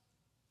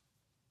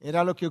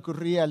era lo que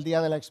ocurría el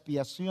día de la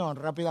expiación.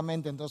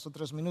 Rápidamente, en 2 o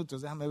 3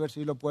 minutos, déjame ver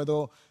si lo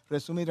puedo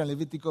resumir en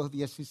Levíticos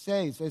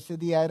 16. Ese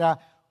día era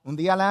un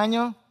día al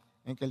año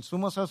en que el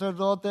sumo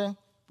sacerdote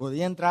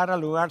podía entrar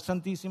al lugar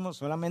santísimo,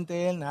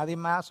 solamente él, nadie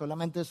más,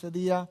 solamente ese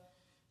día.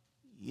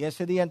 Y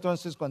ese día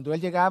entonces cuando él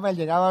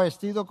llegaba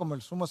vestido como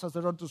el sumo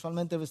sacerdote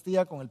usualmente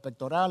vestía, con el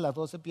pectoral, las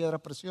 12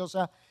 piedras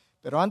preciosas.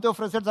 Pero antes de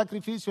ofrecer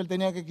sacrificio, él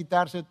tenía que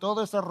quitarse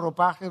todo ese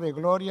ropaje de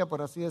gloria,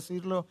 por así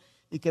decirlo,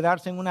 y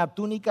quedarse en una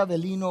túnica de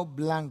lino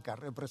blanca,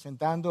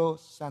 representando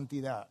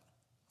santidad.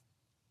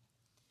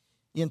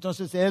 Y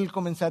entonces él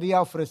comenzaría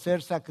a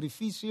ofrecer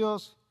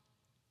sacrificios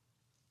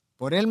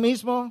por él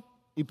mismo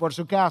y por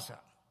su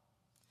casa.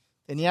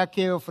 Tenía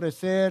que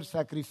ofrecer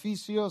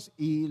sacrificios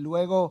y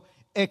luego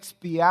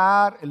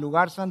expiar el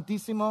lugar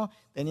santísimo,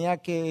 tenía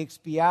que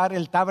expiar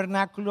el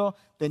tabernáculo,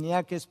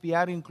 tenía que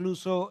expiar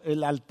incluso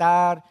el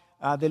altar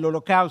del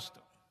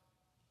holocausto.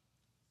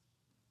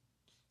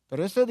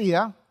 Pero ese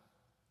día,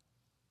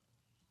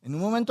 en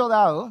un momento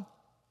dado,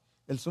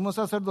 el sumo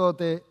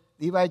sacerdote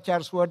iba a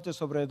echar suerte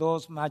sobre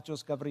 2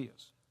 machos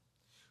cabríos.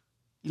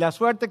 Y la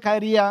suerte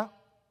caería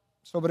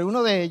sobre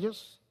uno de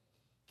ellos,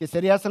 que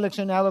sería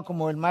seleccionado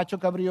como el macho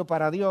cabrío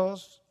para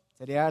Dios,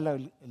 sería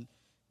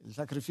el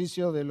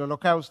sacrificio del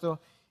holocausto,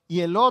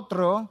 y el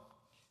otro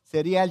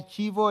sería el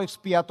chivo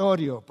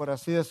expiatorio, por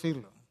así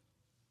decirlo,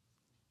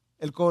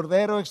 el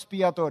cordero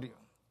expiatorio.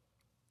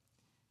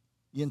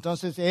 Y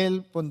entonces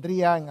él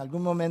en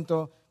algún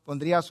momento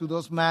pondría sus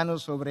 2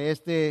 manos sobre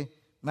este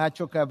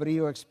macho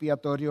cabrío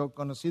expiatorio,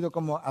 conocido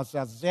como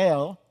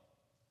Azazel,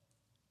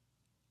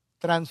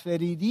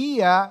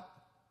 transferiría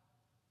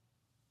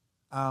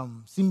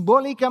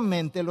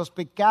simbólicamente los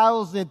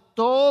pecados de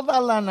toda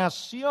la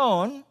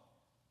nación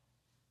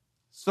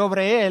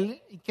sobre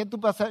él. ¿Y qué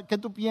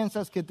tú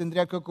piensas que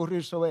tendría que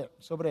ocurrir sobre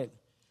él?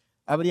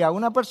 Habría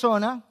una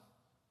persona,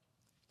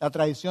 la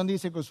tradición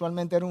dice que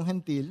usualmente era un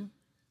gentil,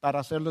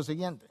 para hacer lo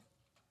siguiente: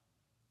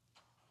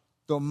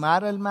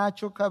 tomar el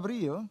macho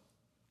cabrío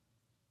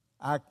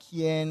a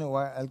quien o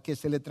al que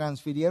se le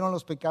transfirieron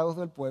los pecados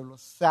del pueblo,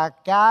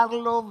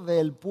 sacarlo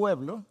del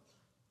pueblo.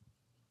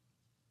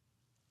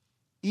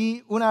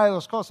 Y una de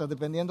dos cosas,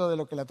 dependiendo de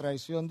lo que la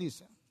tradición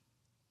dice.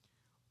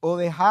 O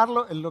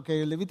dejarlo, lo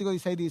que el Levítico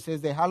 16 dice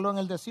es dejarlo en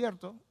el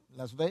desierto,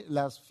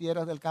 las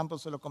fieras del campo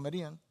se lo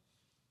comerían.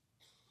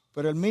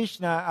 Pero el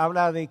Mishnah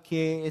habla de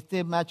que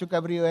este macho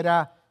cabrío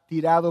era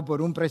tirado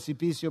por un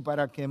precipicio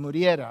para que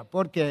muriera.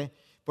 ¿Por qué?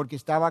 Porque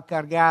estaba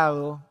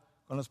cargado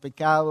con los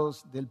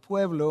pecados del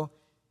pueblo.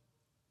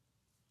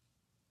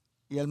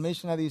 Y el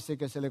Mishnah dice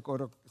que se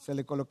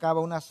le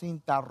colocaba una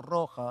cinta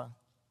roja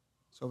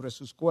sobre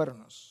sus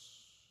cuernos,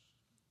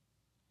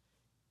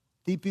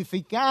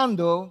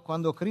 tipificando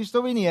cuando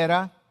Cristo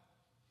viniera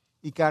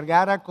y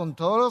cargara con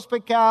todos los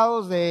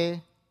pecados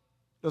de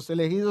los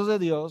elegidos de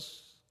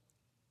Dios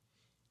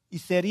y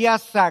sería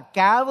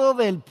sacado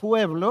del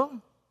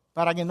pueblo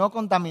para que no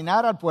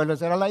contaminara al pueblo.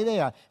 Esa era la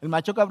idea. El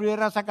macho cabrío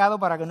era sacado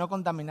para que no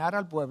contaminara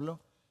al pueblo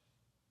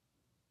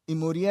y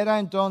muriera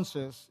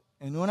entonces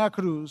en una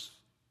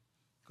cruz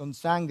con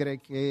sangre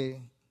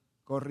que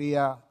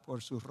corría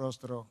por su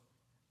rostro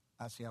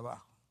hacia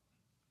abajo.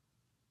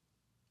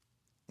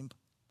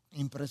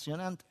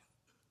 Impresionante.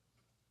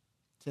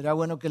 Será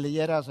bueno que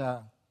leyeras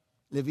a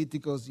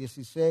Levíticos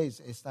 16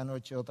 esta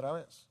noche otra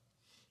vez.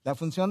 La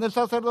función del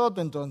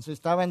sacerdote entonces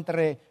estaba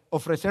entre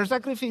ofrecer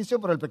sacrificio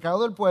por el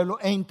pecado del pueblo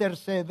e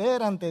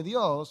interceder ante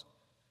Dios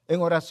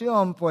en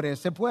oración por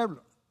ese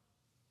pueblo.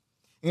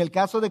 En el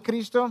caso de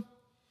Cristo,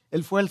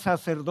 Él fue el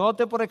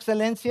sacerdote por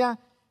excelencia,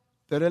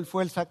 pero Él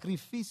fue el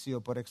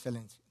sacrificio por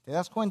excelencia. ¿Te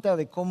das cuenta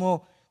de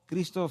cómo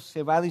Cristo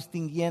se va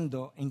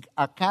distinguiendo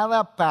a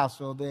cada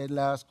paso de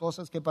las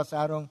cosas que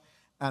pasaron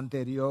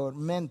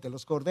anteriormente?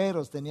 Los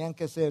corderos tenían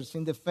que ser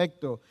sin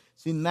defecto,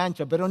 sin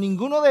mancha, pero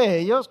ninguno de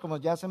ellos, como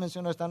ya se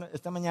mencionó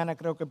esta mañana,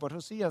 creo que por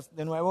Josías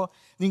de nuevo,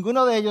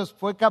 ninguno de ellos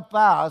fue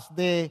capaz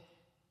de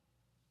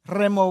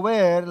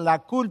remover la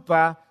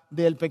culpa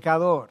del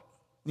pecador.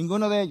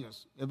 Ninguno de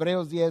ellos.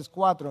 Hebreos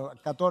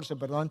 14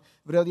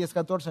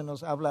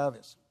 nos habla de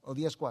eso, o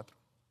 10:4.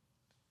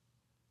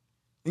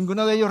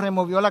 Ninguno de ellos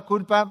removió la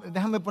culpa.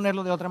 Déjame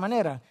ponerlo de otra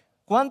manera.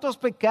 ¿Cuántos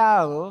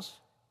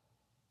pecados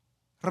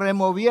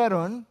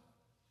removieron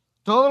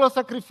todos los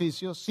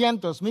sacrificios,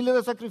 cientos, miles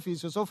de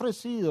sacrificios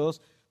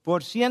ofrecidos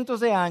por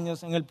cientos de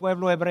años en el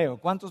pueblo hebreo?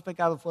 ¿Cuántos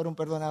pecados fueron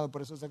perdonados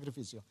por esos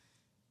sacrificios?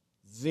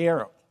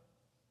 0.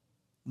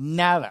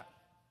 Nada.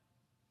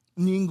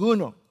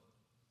 Ninguno.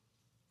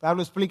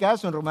 Pablo explica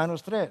eso en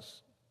Romanos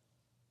 3,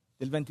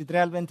 del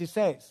 23 al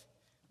 26.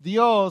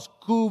 Dios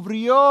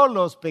cubrió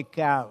los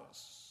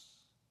pecados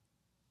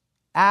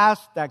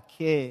hasta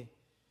que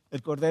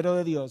el Cordero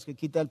de Dios, que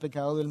quita el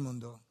pecado del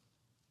mundo,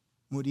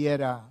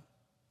 muriera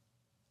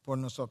por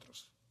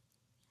nosotros.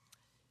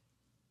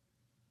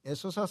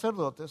 Esos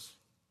sacerdotes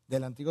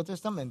del Antiguo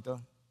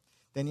Testamento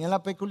tenían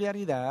la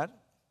peculiaridad,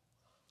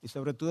 y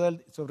sobre todo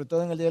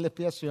en el día de la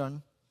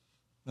expiación,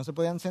 no se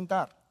podían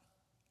sentar.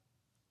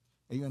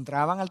 Ellos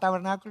entraban al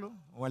tabernáculo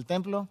o al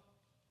templo,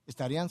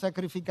 estarían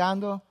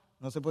sacrificando,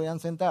 no se podían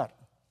sentar.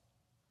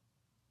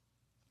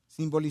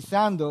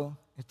 Simbolizando,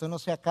 esto no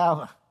se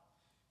acaba.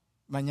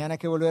 Mañana hay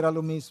que volver a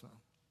lo mismo.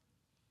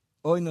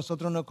 Hoy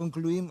nosotros no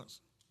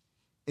concluimos.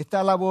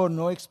 Esta labor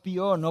no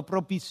expió, no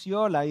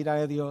propició la ira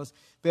de Dios.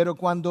 Pero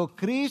cuando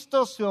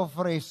Cristo se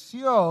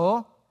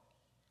ofreció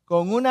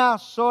con una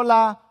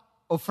sola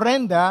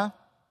ofrenda,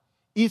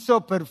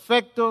 hizo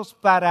perfectos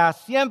para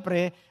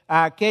siempre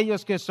a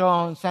aquellos que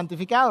son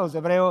santificados.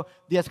 Hebreos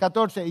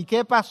 10:14. ¿Y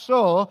qué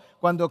pasó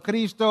cuando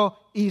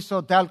Cristo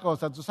hizo tal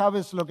cosa? Tú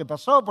sabes lo que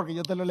pasó porque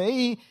yo te lo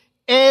leí.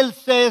 Él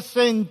se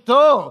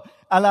sentó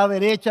a la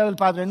derecha del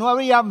Padre. No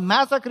había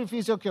más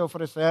sacrificio que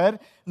ofrecer,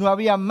 no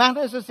había más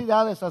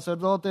necesidad de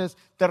sacerdotes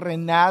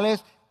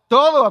terrenales.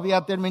 Todo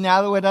había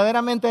terminado,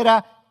 verdaderamente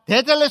era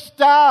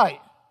tetelestai.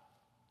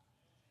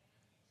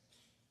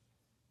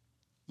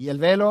 Y el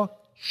velo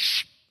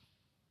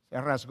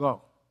se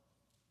rasgó.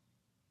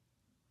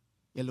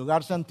 Y el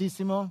lugar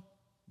santísimo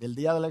del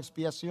día de la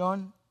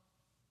expiación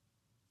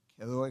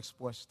quedó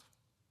expuesto.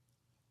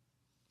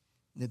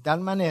 De tal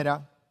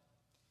manera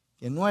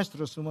que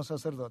nuestro sumo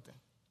sacerdote,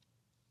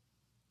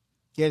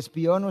 que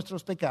expió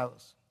nuestros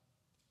pecados,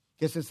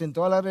 que se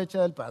sentó a la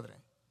derecha del Padre,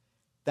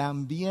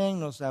 también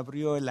nos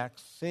abrió el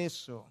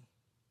acceso.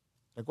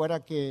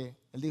 Recuerda que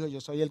Él dijo, yo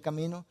soy el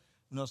camino.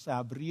 Nos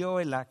abrió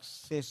el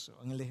acceso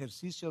en el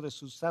ejercicio de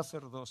su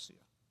sacerdocio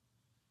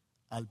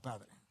al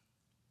Padre.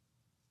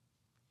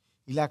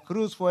 Y la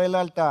cruz fue el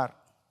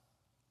altar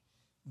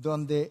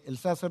donde el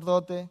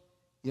sacerdote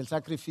y el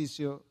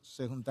sacrificio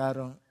se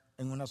juntaron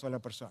en una sola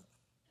persona.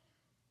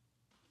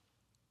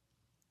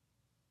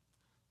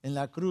 En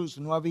la cruz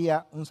no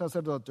había un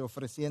sacerdote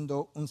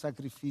ofreciendo un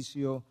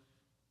sacrificio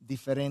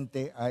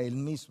diferente a él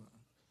mismo.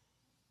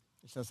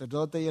 El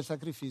sacerdote y el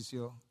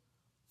sacrificio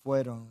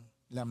fueron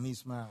la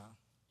misma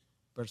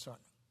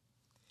persona.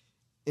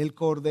 El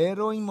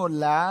cordero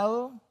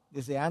inmolado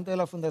desde antes de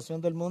la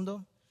fundación del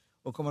mundo,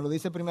 o como lo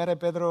dice 1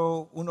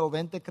 Pedro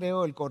 1:20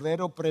 creo, el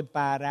cordero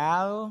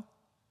preparado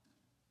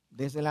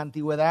desde la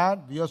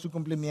antigüedad vio su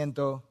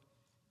cumplimiento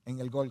en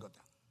el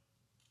Gólgota,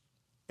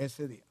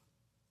 ese día.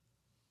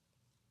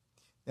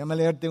 Déjame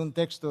leerte un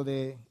texto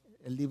del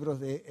libro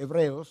de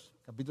Hebreos,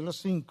 capítulo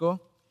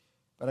 5,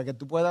 para que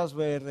tú puedas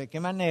ver de qué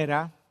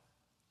manera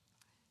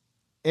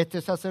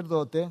este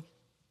sacerdote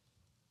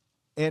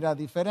era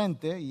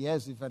diferente y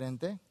es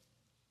diferente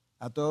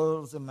a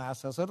todos los demás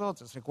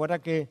sacerdotes. Recuerda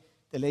que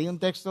te leí un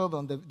texto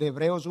de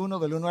Hebreos 1,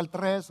 del 1 al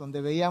 3,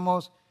 donde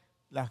veíamos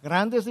las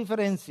grandes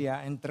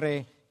diferencias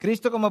entre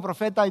Cristo como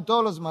profeta y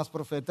todos los demás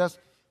profetas.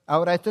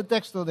 Ahora este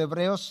texto de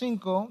Hebreos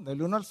 5,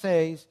 del 1 al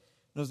 6,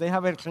 nos deja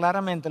ver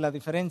claramente la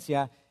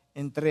diferencia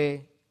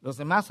entre los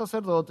demás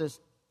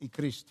sacerdotes y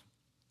Cristo.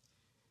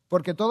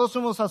 Porque todo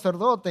sumo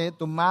sacerdote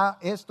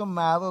es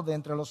tomado de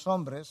entre los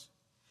hombres,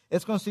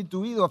 es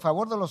constituido a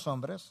favor de los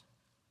hombres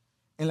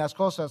en las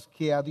cosas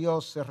que a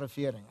Dios se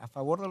refieren, a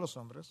favor de los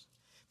hombres,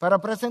 para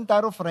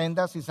presentar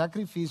ofrendas y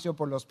sacrificio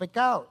por los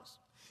pecados.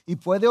 Y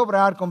puede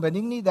obrar con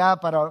benignidad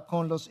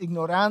con los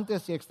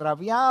ignorantes y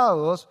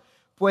extraviados,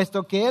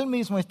 puesto que él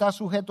mismo está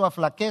sujeto a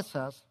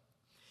flaquezas,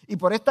 y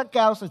por esta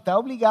causa está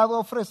obligado a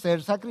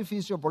ofrecer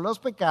sacrificio por los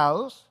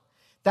pecados,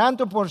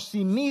 tanto por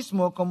sí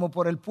mismo como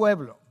por el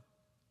pueblo.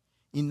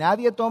 Y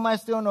nadie toma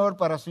este honor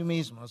para sí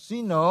mismo,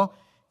 sino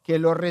que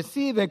lo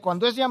recibe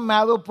cuando es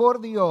llamado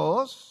por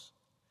Dios,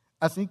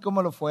 así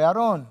como lo fue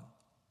Aarón.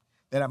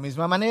 De la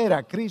misma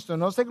manera, Cristo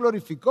no se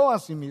glorificó a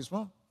sí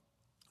mismo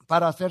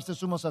para hacerse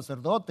sumo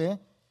sacerdote,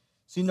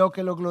 sino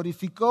que lo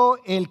glorificó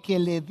el que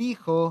le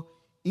dijo: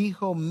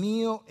 Hijo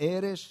mío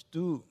eres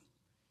tú,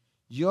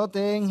 yo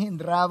te he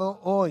engendrado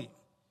hoy.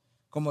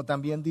 Como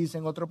también dice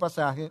en otro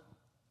pasaje,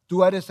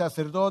 tú eres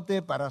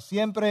sacerdote para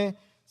siempre,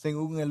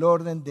 según el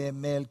orden de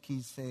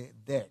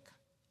Melquisedec.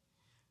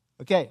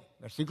 Ok,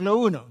 versículo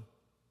 1.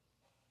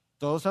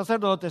 Todo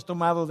sacerdote es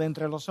tomado de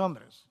entre los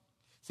hombres.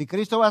 Si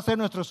Cristo va a ser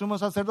nuestro sumo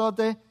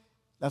sacerdote,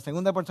 la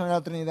segunda persona de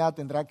la Trinidad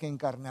tendrá que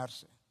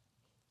encarnarse.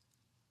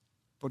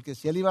 Porque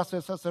si Él iba a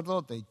ser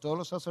sacerdote y todos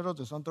los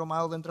sacerdotes son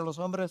tomados de entre los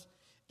hombres,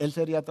 Él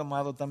sería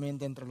tomado también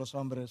de entre los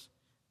hombres,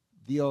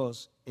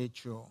 Dios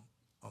hecho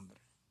hombre.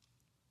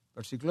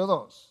 Versículo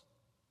 2.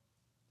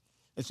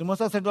 El sumo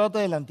sacerdote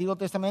del Antiguo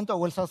Testamento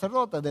o el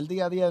sacerdote del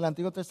día a día del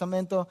Antiguo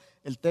Testamento,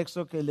 el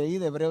texto que leí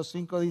de Hebreos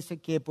 5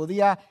 dice que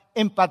podía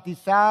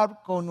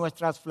empatizar con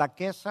nuestras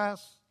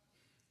flaquezas.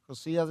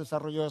 Josías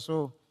desarrolló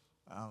eso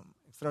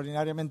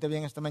extraordinariamente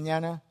bien esta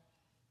mañana,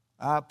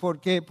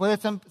 porque puede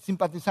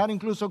simpatizar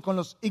incluso con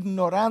los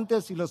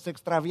ignorantes y los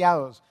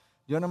extraviados.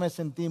 Yo no me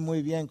sentí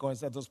muy bien con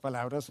esas dos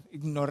palabras,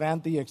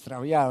 ignorante y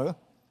extraviado,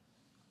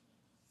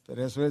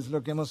 pero eso es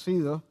lo que hemos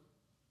sido.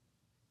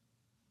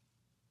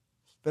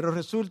 Pero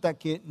resulta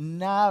que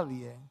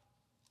nadie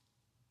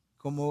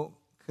como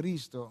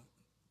Cristo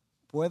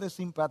puede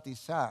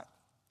simpatizar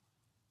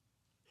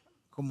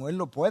como Él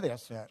lo puede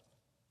hacer.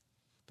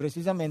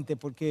 Precisamente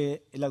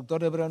porque el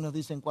autor de Hebreos nos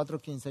dice en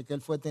 4:15 que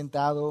Él fue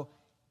tentado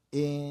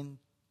en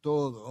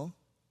todo.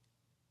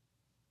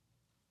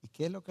 ¿Y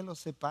qué es lo que lo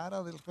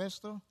separa del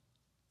resto?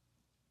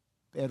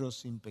 Pero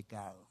sin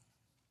pecado.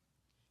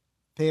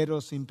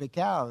 Pero sin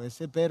pecado.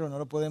 Ese pero no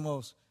lo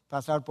podemos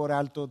pasar por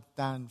alto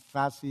tan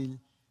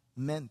fácilmente.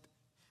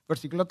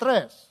 Versículo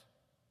 3.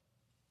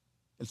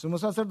 El sumo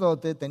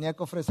sacerdote tenía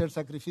que ofrecer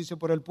sacrificio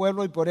por el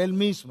pueblo y por él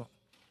mismo,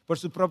 por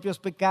sus propios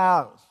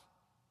pecados.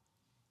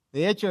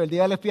 De hecho, el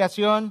día de la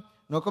expiación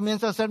no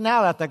comienza a hacer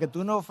nada hasta que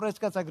tú no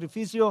ofrezcas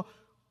sacrificio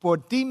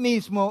por ti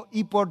mismo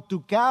y por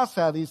tu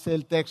casa, dice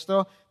el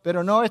texto,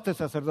 pero no este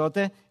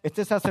sacerdote.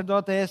 Este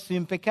sacerdote es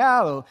sin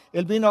pecado.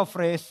 Él vino a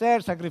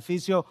ofrecer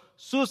sacrificio,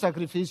 su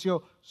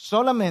sacrificio,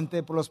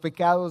 solamente por los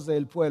pecados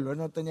del pueblo. Él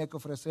no tenía que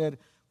ofrecer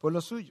por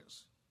los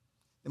suyos.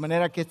 De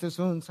manera que este es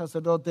un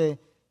sacerdote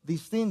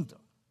distinto.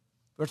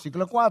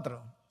 Versículo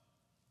 4.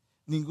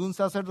 Ningún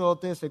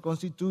sacerdote se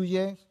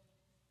constituye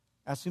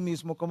a sí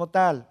mismo como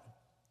tal.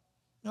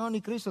 No,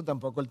 ni Cristo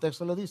tampoco. El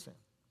texto lo dice.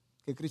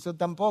 Que Cristo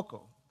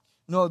tampoco.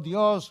 No,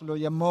 Dios lo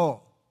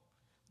llamó.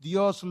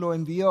 Dios lo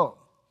envió.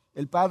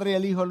 El Padre y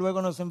el Hijo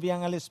luego nos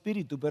envían al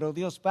Espíritu, pero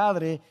Dios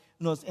Padre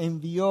nos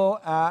envió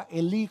a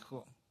el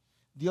Hijo.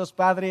 Dios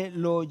Padre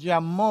lo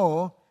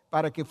llamó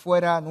para que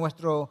fuera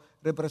nuestro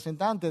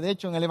representante. De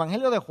hecho, en el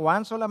Evangelio de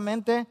Juan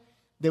solamente,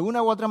 de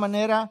una u otra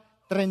manera,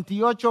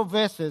 38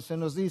 veces se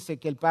nos dice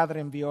que el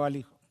Padre envió al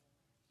Hijo.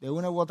 De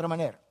una u otra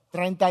manera.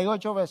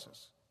 38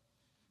 veces.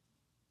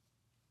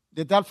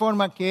 De tal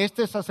forma que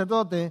este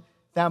sacerdote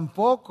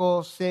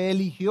tampoco se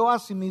eligió a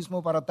sí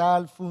mismo para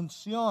tal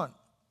función.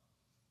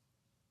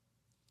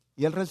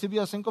 Y él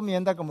recibió esa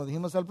encomienda, como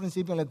dijimos al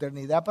principio, en la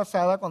eternidad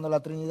pasada, cuando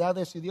la Trinidad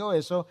decidió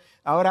eso.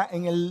 Ahora,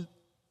 en el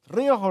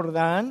río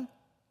Jordán,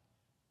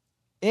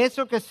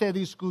 eso que se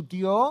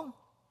discutió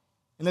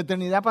en la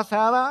eternidad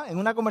pasada, en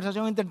una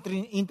conversación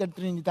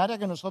intertrinitaria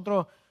que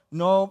nosotros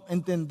no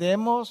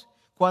entendemos,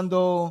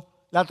 cuando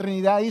la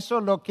Trinidad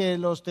hizo lo que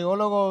los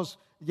teólogos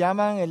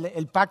llaman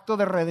el pacto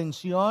de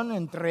redención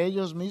entre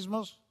ellos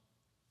mismos,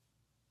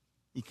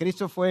 y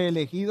Cristo fue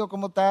elegido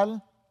como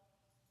tal.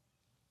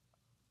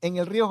 En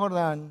el río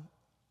Jordán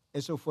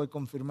eso fue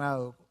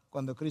confirmado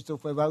cuando Cristo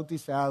fue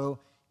bautizado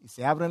y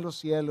se abren los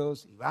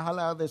cielos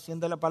y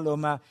desciende la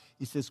paloma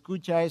y se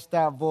escucha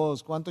esta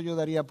voz. ¿Cuánto yo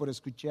daría por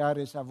escuchar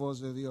esa voz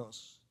de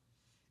Dios?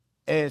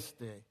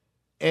 Este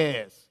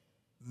es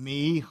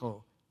mi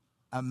Hijo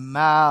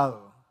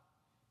amado,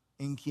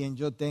 en quien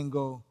yo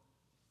tengo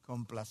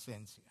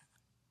complacencia.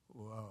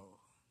 Wow.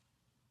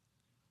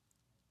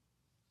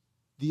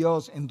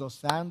 Dios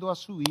endosando a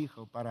su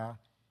Hijo para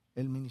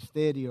el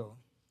ministerio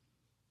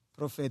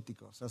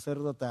profético,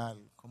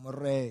 sacerdotal, como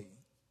rey.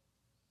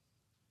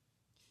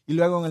 Y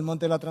luego en el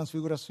monte de la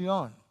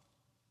transfiguración,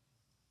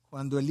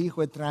 cuando el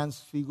Hijo es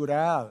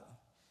transfigurado,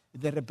 y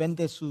de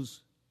repente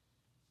sus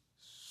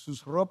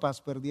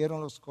ropas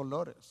perdieron los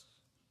colores.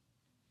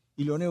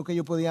 Y lo único que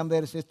ellos podían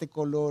ver es este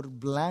color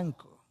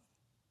blanco.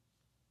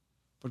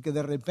 Porque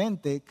de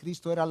repente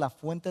Cristo era la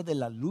fuente de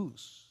la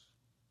luz.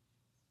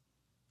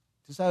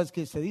 Tú sabes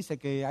que se dice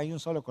que hay un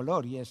solo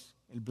color y es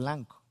el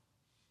blanco.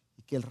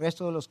 Y que el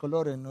resto de los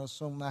colores no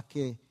son más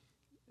que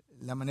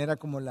la manera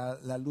como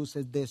la luz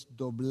es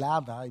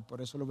desdoblada. Y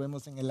por eso lo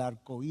vemos en el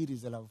arco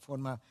iris de la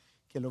forma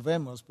que lo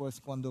vemos. Pues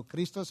cuando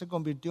Cristo se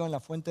convirtió en la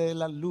fuente de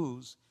la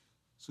luz,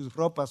 sus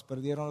ropas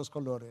perdieron los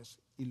colores.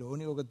 Y lo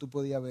único que tú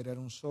podías ver era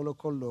un solo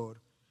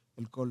color,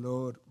 el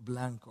color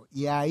blanco.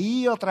 Y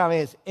ahí otra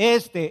vez,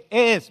 este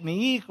es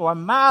mi Hijo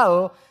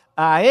amado,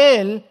 a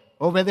Él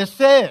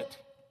obedeced.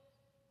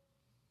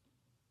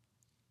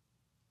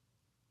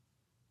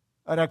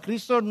 Ahora,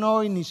 Cristo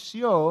no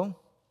inició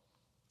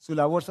su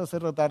labor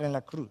sacerdotal en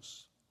la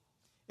cruz.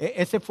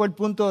 Ese fue el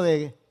punto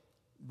de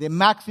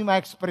máxima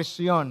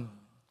expresión.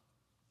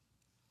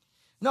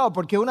 No,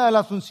 porque una de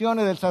las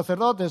funciones del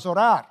sacerdote es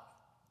orar.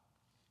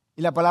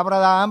 Y la palabra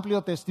da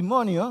amplio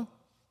testimonio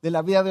de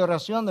la vida de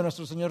oración de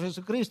nuestro Señor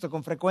Jesucristo.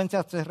 Con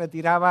frecuencia se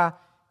retiraba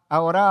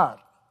a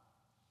orar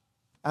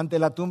ante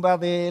la tumba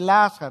de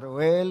Lázaro.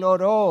 Él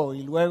oró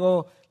y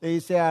luego le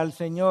dice al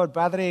Señor: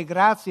 Padre,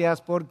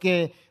 gracias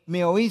porque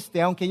me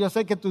oíste, aunque yo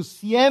sé que tú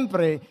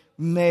siempre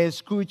me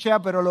escuchas,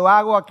 pero lo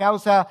hago a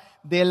causa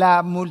de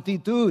la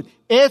multitud.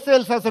 Es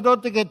el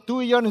sacerdote que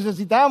tú y yo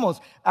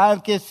necesitamos,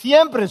 al que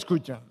siempre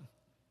escuchan.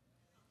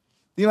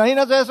 ¿Te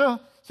imaginas eso?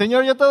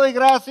 Señor, yo te doy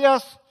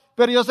gracias,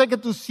 pero yo sé que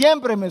tú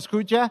siempre me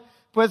escuchas.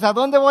 Pues ¿a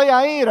dónde voy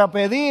a ir a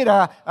pedir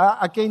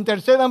a que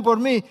intercedan por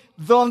mí?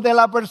 Donde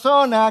la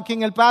persona a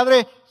quien el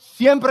Padre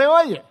siempre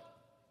oye.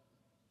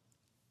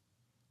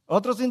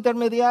 Otros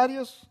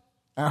intermediarios,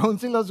 aun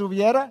si los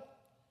hubiera,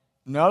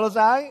 no los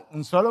hay,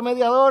 un solo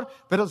mediador,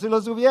 pero si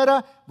los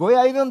hubiera, voy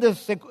a ir donde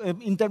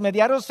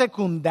intermediarios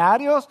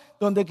secundarios,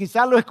 donde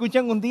quizás lo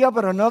escuchan un día,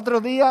 pero en otro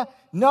día.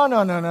 No,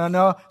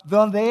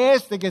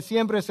 donde que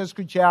siempre es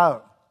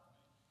escuchado.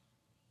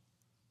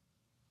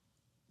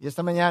 Y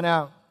esta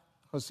mañana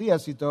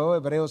Josías citó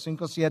Hebreos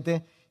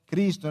 5:7,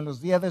 Cristo en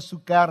los días de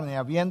su carne,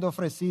 habiendo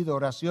ofrecido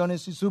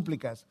oraciones y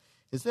súplicas.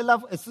 Esta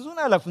es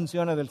una de las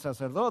funciones del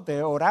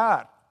sacerdote,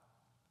 orar.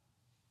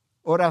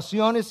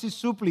 Oraciones y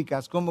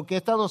súplicas, como que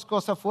estas dos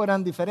cosas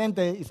fueran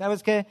diferentes. Y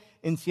sabes que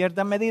en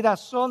cierta medida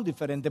son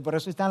diferentes, por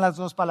eso están las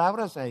dos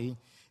palabras ahí.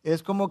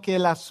 Es como que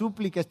la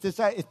súplica,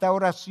 esta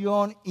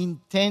oración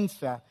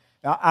intensa,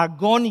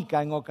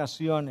 agónica en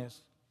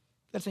ocasiones,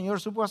 que el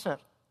Señor supo hacer.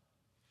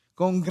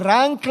 Con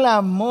gran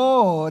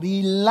clamor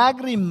y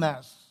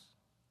lágrimas,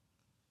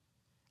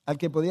 al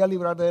que podía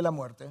librarle de la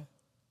muerte,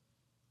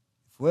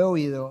 fue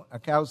oído a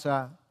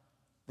causa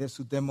de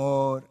su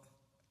temor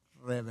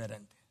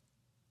reverente.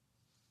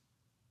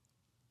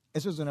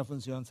 Eso es una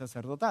función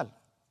sacerdotal,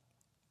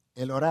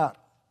 el orar.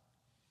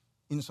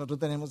 Y nosotros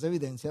tenemos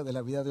evidencia de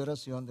la vida de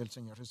oración del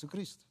Señor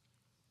Jesucristo.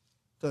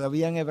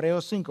 Todavía en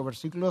Hebreos 5,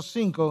 versículo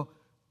 5,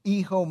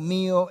 Hijo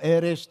mío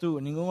eres tú.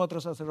 Ningún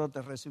otro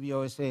sacerdote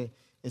recibió ese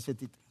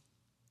título.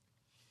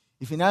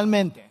 Y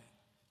finalmente,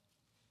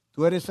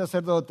 tú eres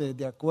sacerdote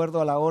de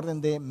acuerdo a la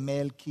orden de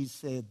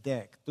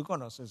Melquisedec. ¿Tú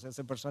conoces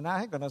ese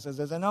personaje? ¿Conoces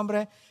ese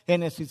nombre?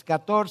 Génesis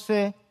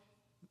 14,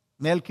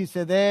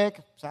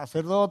 Melquisedec,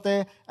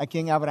 sacerdote, a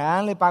quien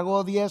Abraham le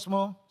pagó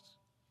diezmo,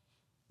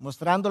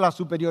 mostrando la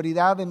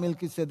superioridad de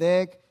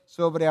Melquisedec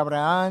sobre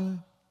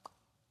Abraham.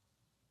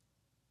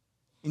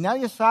 Y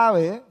nadie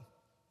sabe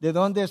de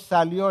dónde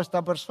salió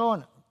esta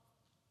persona.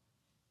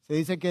 Se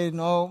dice que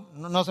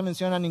no se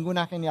menciona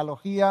ninguna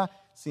genealogía,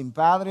 sin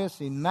padre,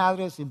 sin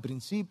madre, sin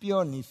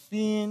principio ni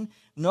fin,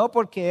 no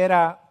porque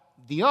era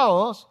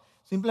Dios,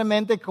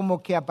 simplemente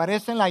como que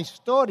aparece en la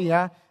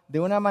historia de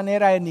una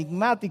manera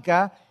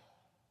enigmática.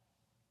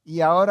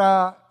 Y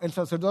ahora el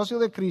sacerdocio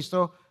de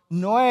Cristo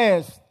no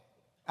es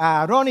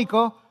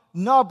aarónico,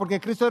 no, porque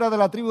Cristo era de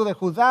la tribu de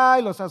Judá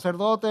y los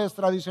sacerdotes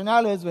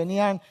tradicionales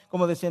venían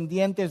como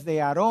descendientes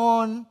de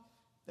Aarón,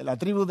 de la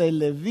tribu de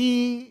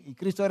Leví, y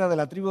Cristo era de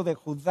la tribu de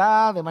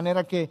Judá, de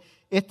manera que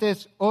este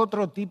es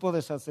otro tipo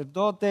de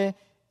sacerdote,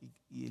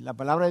 y la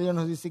palabra de Dios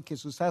nos dice que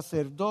su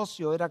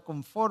sacerdocio era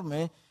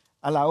conforme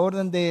a la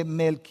orden de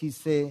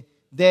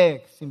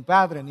Melquisedec, sin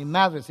padre, ni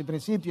madre, sin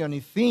principio, ni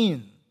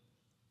fin.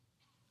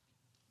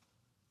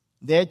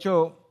 De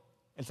hecho,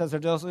 el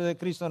sacerdocio de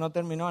Cristo no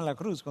terminó en la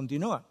cruz,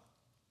 continúa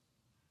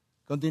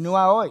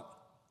hoy.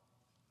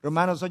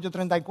 Romanos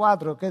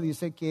 8:34, que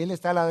dice que Él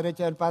está a la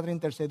derecha del Padre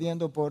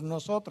intercediendo por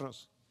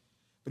nosotros.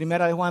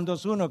 Primera de Juan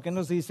 2:1, que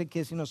nos dice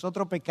que si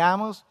nosotros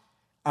pecamos,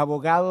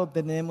 abogado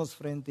tenemos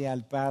frente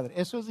al Padre.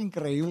 Eso es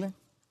increíble.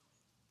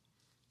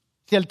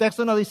 Si el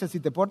texto nos dice, si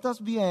te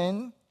portas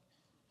bien,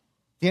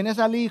 tienes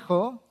al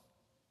Hijo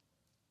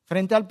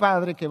frente al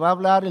Padre que va a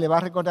hablar y le va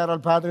a recordar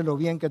al Padre lo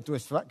bien que tú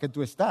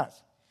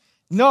estás.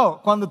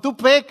 No, cuando tú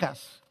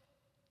pecas,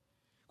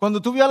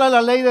 cuando tú violas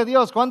la ley de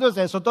Dios, ¿cuándo es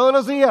eso? Todos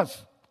los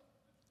días.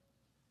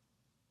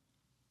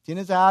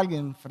 Tienes a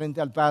alguien frente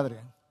al Padre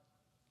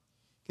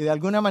que de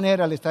alguna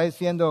manera le está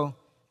diciendo,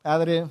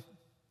 Padre,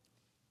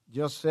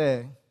 yo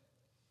sé,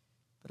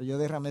 pero yo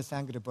derramé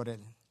sangre por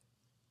él.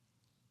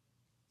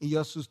 Y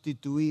yo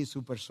sustituí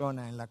su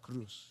persona en la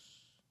cruz.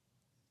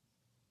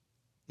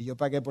 Y yo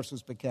pagué por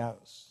sus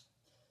pecados.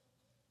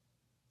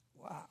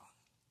 Wow.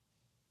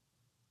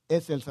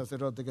 Es el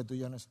sacerdote que tú y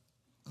yo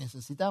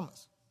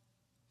necesitamos.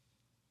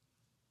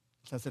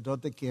 El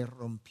sacerdote que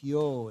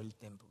rompió el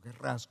templo, que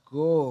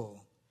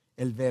rasgó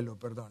el velo,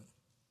 perdón.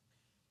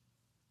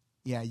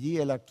 Y allí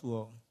él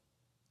actuó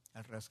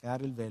al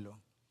rasgar el velo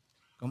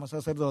como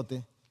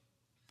sacerdote,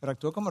 pero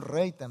actuó como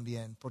rey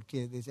también,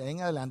 porque desde ahí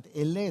en adelante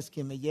Él es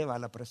quien me lleva a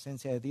la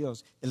presencia de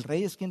Dios. El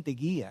rey es quien te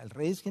guía, el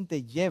rey es quien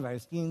te lleva,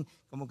 es quien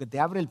como que te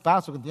abre el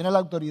paso, que tiene la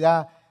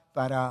autoridad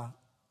para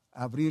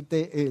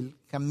abrirte el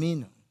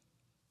camino.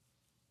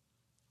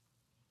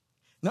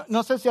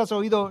 No sé si has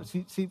oído,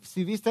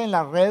 si viste en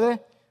las redes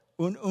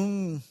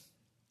un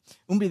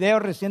video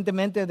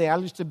recientemente de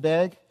Alistair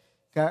Begg,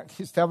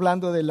 que está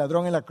hablando del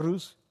ladrón en la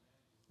cruz.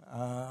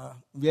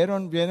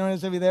 ¿Vieron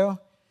ese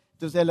video?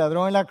 Entonces el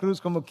ladrón en la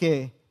cruz como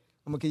que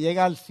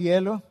llega al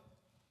cielo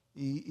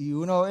y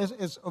uno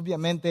es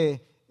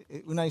obviamente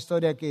una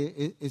historia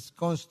que es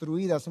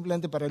construida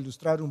simplemente para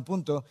ilustrar un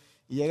punto,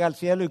 y llega al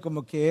cielo y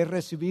como que es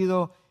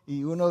recibido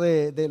y uno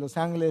de los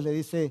ángeles le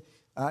dice,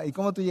 ¿y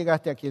cómo tú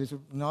llegaste aquí? Él dice,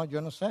 no, yo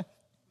no sé.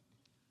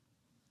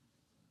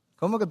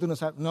 ¿Cómo que tú no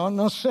sabes?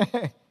 No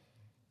sé.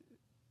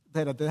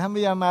 Pero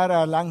déjame llamar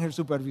al ángel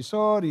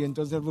supervisor, y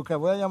entonces él busca,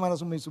 voy a llamar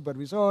a mi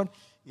supervisor,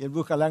 y él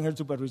busca al ángel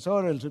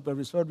supervisor, el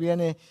supervisor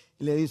viene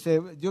y le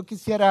dice, yo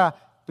quisiera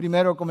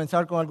primero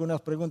comenzar con algunas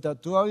preguntas.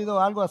 ¿Tú has oído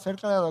algo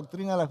acerca de la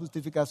doctrina de la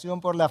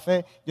justificación por la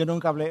fe? Yo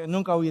nunca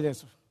oí de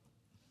eso.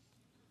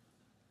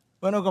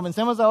 Bueno,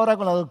 comencemos ahora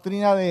con la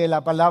doctrina de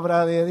la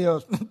palabra de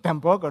Dios.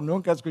 Tampoco,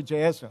 nunca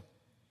escuché eso.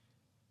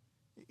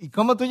 ¿Y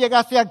cómo tú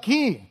llegaste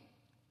aquí?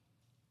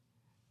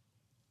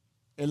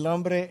 El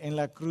hombre en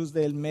la cruz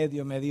del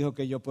medio me dijo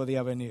que yo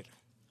podía venir.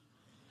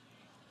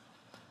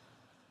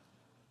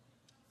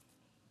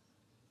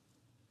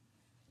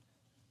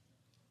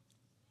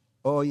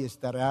 Hoy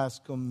estarás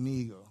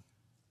conmigo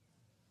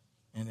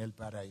en el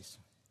paraíso.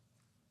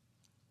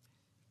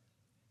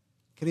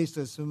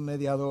 Cristo es un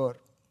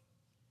mediador,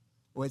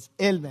 o es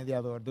el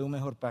mediador de un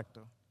mejor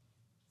pacto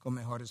con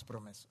mejores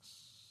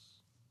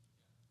promesas.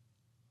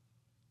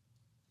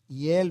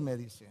 Y Él me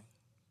dice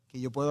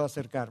que yo puedo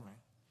acercarme.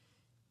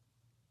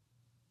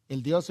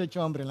 El Dios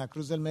hecho hombre en la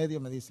cruz del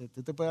medio me dice,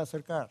 tú te puedes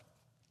acercar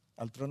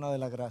al trono de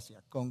la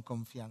gracia con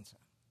confianza.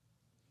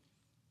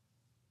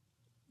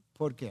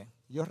 ¿Por qué?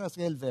 Yo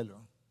rasgué el velo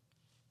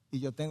y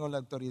yo tengo la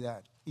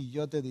autoridad y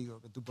yo te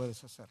digo que tú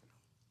puedes hacerlo.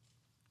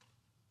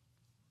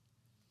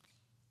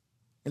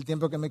 El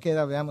tiempo que me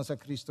queda, veamos a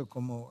Cristo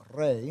como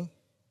Rey,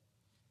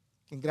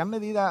 que en gran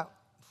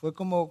medida fue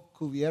como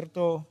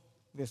cubierto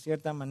de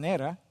cierta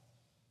manera,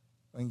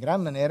 o en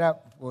gran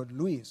manera por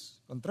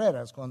Luis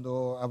Contreras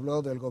cuando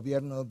habló del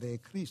gobierno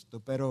de Cristo.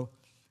 Pero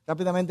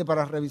rápidamente,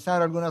 para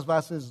revisar algunas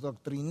bases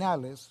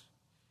doctrinales,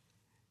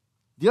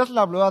 Dios le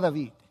habló a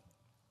David.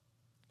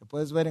 Lo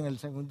puedes ver en el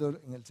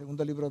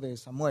segundo libro de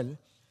Samuel,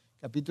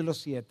 capítulo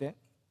 7.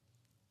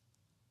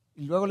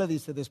 Y luego le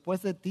dice,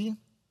 después de ti,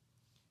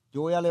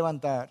 yo voy a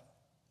levantar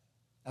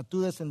a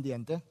tu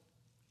descendiente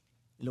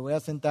y lo voy a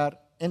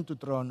sentar en tu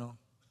trono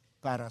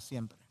para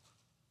siempre.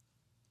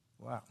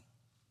 Wow.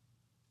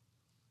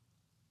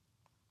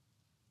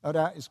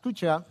 Ahora,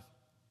 escucha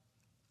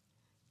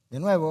de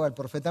nuevo al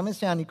profeta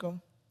mesiánico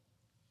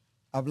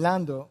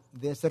hablando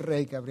de ese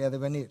rey que habría de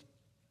venir.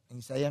 En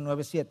Isaías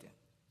 9:7.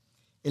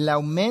 El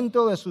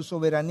aumento de su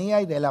soberanía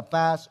y de la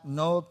paz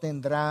no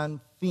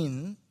tendrán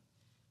fin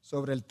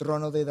sobre el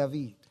trono de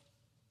David,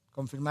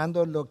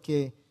 confirmando lo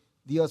que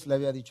Dios le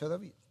había dicho a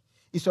David,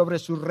 y sobre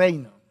su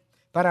reino,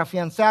 para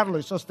afianzarlo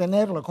y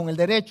sostenerlo con el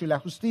derecho y la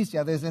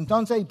justicia desde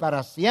entonces y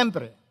para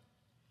siempre.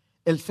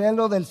 El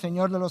celo del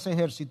Señor de los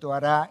ejércitos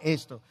hará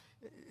esto.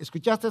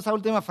 ¿Escuchaste esa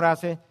última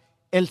frase?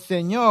 El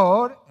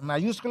Señor, en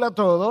mayúscula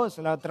todo,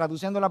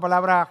 traduciendo la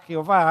palabra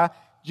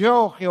Jehová,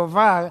 yo,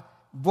 Jehová,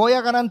 voy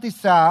a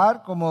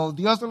garantizar como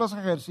Dios de los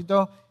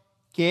ejércitos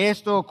que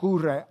esto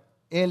ocurra.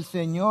 El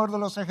Señor de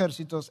los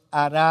ejércitos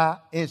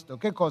hará esto.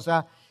 ¿Qué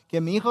cosa?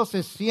 Que mi hijo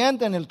se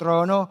siente en el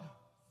trono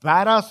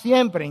para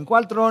siempre. ¿En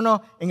cuál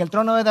trono? En el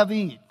trono de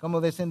David,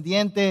 como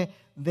descendiente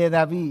de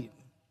David.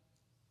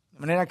 De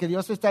manera que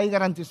Dios está ahí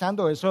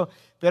garantizando eso.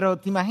 Pero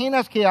te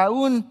imaginas que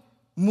aún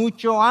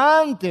mucho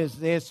antes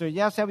de eso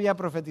ya se había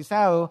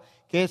profetizado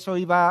que eso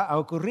iba a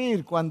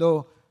ocurrir.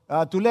 Cuando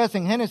tú lees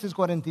en Génesis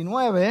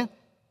 49,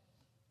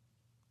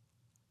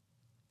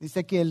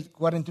 dice que el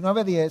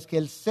 49:10, que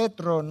el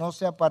cetro no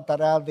se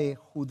apartará de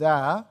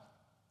Judá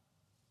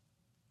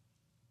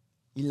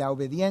y la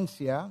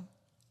obediencia,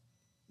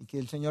 y que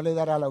el Señor le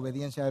dará la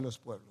obediencia de los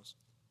pueblos.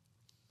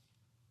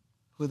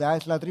 Judá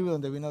es la tribu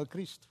donde vino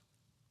Cristo.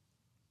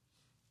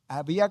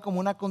 Había como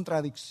una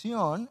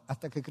contradicción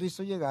hasta que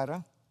Cristo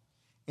llegara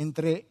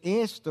entre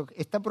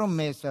esta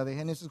promesa de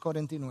Génesis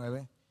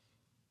 49.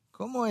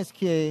 ¿Cómo es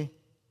que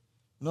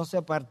no se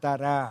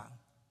apartará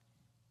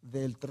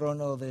del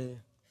trono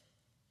de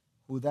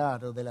Judá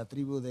o de la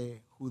tribu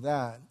de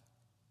Judá?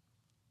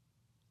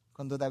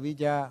 Cuando David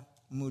ya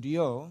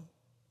murió,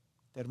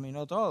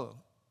 terminó todo.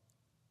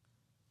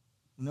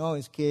 No,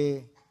 es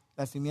que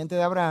la simiente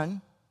de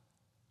Abraham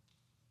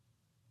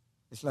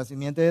es la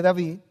simiente de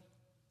David,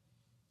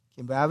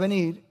 quien va a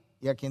venir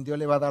y a quien Dios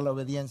le va a dar la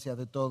obediencia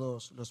de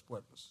todos los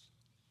pueblos.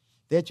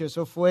 De hecho,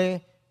 eso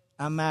fue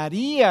a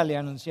María le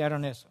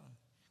anunciaron eso.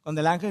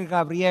 Cuando el ángel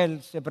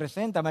Gabriel se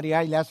presenta a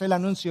María y le hace el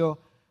anuncio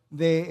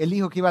del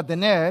hijo que iba a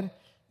tener,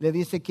 le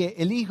dice que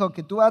el hijo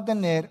que tú vas a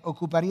tener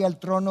ocuparía el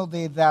trono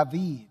de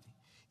David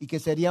y que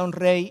sería un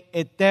rey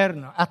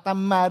eterno. Hasta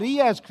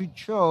María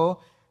escuchó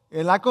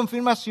la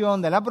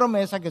confirmación de la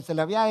promesa que se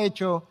le había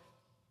hecho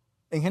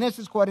en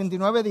Génesis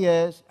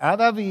 49:10 a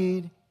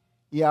David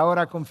y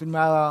ahora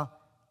confirmada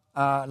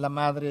a la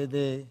madre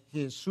de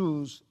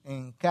Jesús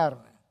en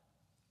carne.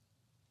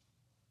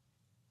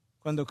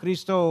 Cuando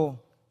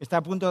Cristo está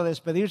a punto de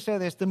despedirse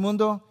de este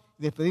mundo,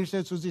 despedirse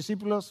de sus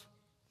discípulos,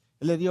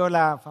 Él le dio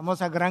la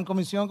famosa Gran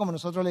Comisión, como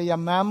nosotros le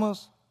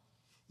llamamos,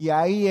 y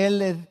ahí Él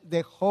les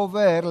dejó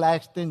ver la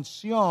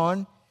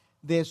extensión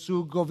de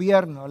su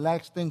gobierno, la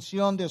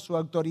extensión de su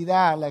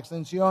autoridad, la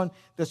extensión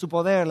de su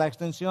poder, la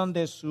extensión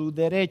de su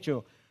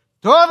derecho.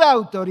 Toda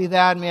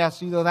autoridad me ha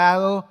sido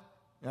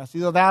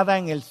dada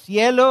en el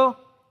cielo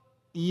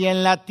y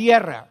en la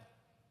tierra.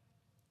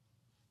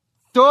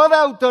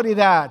 Toda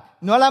autoridad,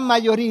 no la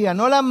mayoría,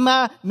 no la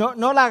mayoría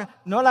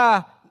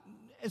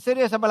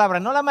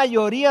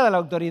de la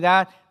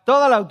autoridad,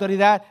 toda la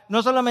autoridad,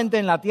 no solamente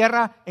en la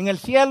tierra, en el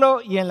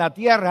cielo y en la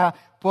tierra.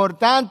 Por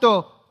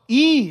tanto,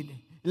 id.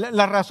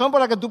 La razón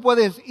por la que tú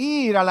puedes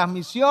ir a las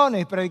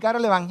misiones, predicar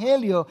el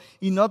evangelio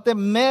y no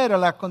temer a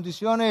las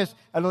condiciones,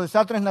 a los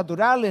desastres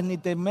naturales, ni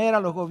temer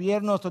a los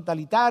gobiernos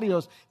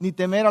totalitarios, ni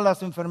temer a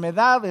las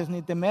enfermedades,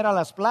 ni temer a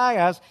las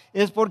plagas,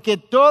 es porque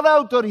toda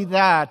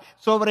autoridad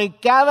sobre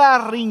cada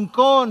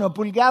rincón o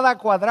pulgada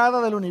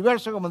cuadrada del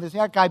universo, como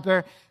decía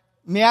Kuyper,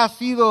 me ha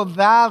sido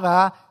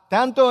dada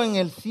tanto en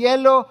el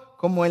cielo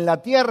como en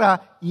la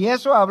tierra, y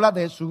eso habla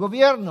de su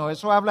gobierno,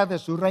 eso habla de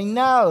su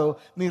reinado.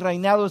 Mi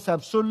reinado es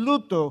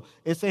absoluto,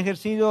 es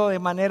ejercido de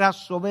manera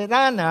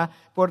soberana,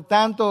 por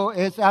tanto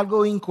es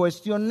algo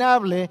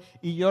incuestionable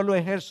y yo lo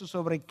ejerzo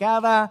sobre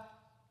cada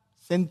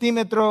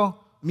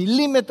centímetro,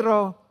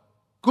 milímetro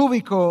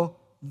cúbico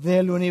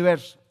del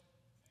universo.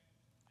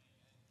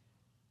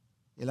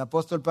 El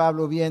apóstol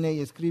Pablo viene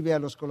y escribe a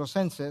los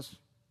colosenses,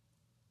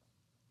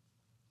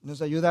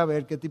 nos ayuda a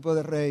ver qué tipo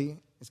de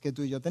rey es que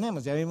tú y yo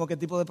tenemos. Ya vimos qué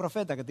tipo de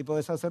profeta, qué tipo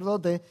de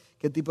sacerdote,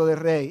 qué tipo de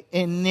rey.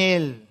 En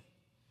Él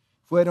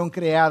fueron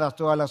creadas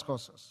todas las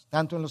cosas,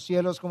 tanto en los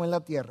cielos como en la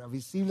tierra,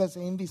 visibles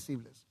e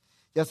invisibles,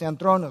 ya sean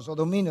tronos o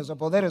dominios o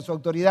poderes o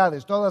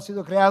autoridades. Todo ha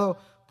sido creado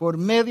por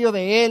medio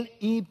de Él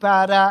y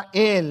para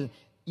Él.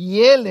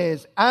 Y Él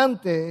es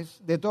antes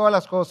de todas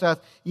las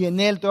cosas y en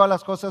Él todas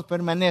las cosas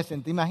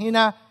permanecen. ¿Te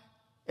imaginas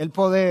el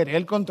poder,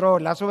 el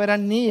control, la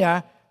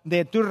soberanía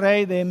de tu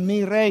rey, de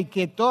mi rey,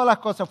 que todas las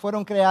cosas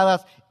fueron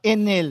creadas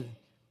en Él,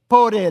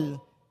 por Él,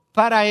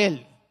 para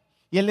Él?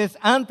 Y Él es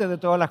antes de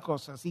todas las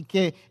cosas. Y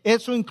que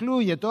eso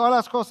incluye, todas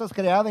las cosas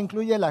creadas,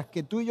 incluye las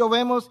que tú y yo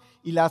vemos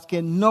y las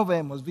que no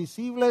vemos,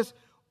 visibles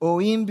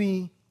o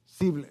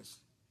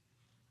invisibles.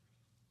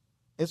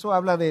 Eso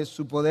habla de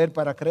su poder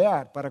para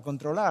crear, para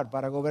controlar,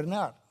 para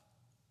gobernar.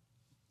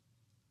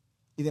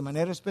 Y de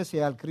manera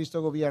especial,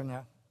 Cristo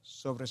gobierna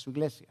sobre su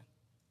iglesia.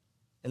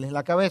 Él es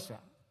la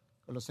cabeza.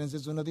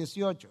 Colosenses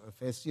 1:18,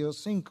 Efesios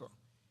 5.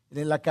 Él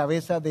es la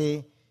cabeza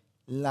de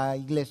la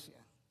iglesia.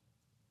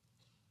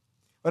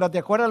 Ahora, ¿te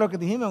acuerdas lo que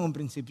dijimos en un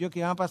principio? Que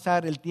iban a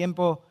pasar el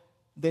tiempo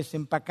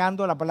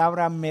desempacando la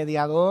palabra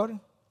mediador.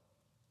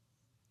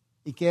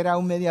 ¿Y qué era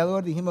un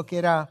mediador? Dijimos que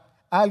era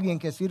alguien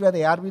que sirve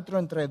de árbitro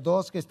entre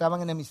dos que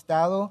estaban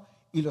enemistados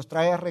y los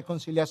trae a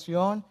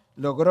reconciliación.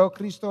 ¿Logró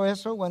Cristo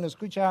eso? Bueno,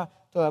 escucha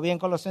todavía en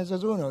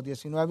Colosenses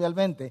 1:19 al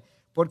 20.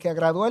 Porque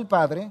agradó al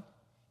Padre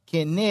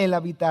que en Él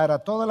habitara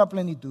toda la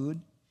plenitud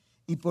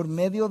y por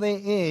medio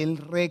de Él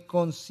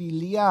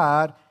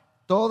reconciliar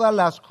todas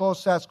las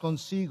cosas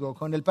consigo,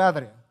 con el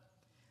Padre,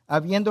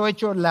 habiendo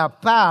hecho la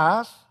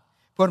paz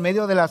por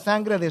medio de la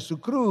sangre de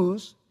su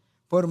cruz,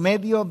 por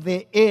medio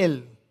de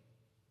Él.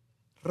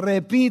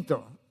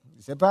 Repito,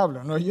 dice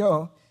Pablo, no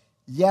yo,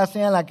 ya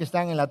sean las que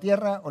están en la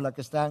tierra o las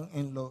que están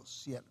en los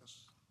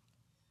cielos.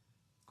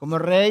 Como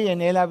rey,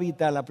 en Él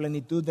habita la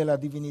plenitud de la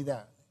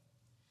divinidad.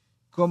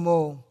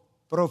 Como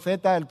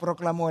profeta, él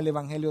proclamó el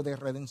evangelio de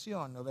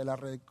redención o de la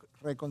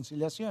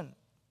reconciliación.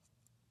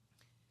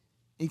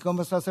 Y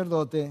como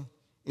sacerdote,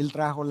 él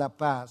trajo la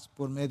paz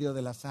por medio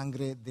de la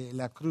sangre de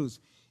la cruz.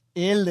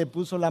 Él le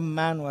puso la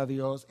mano a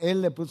Dios,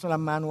 él le puso la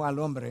mano al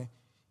hombre,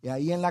 y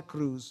ahí en la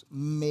cruz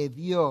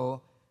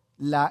medió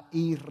la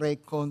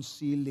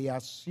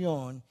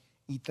irreconciliación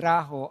y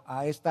trajo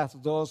a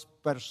estas dos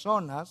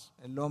personas,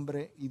 el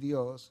hombre y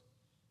Dios,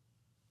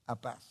 a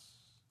paz.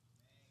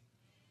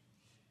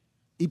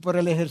 Y por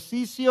el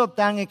ejercicio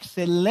tan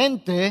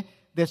excelente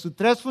de sus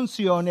tres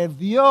funciones,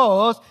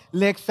 Dios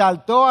le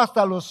exaltó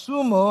hasta lo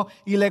sumo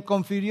y le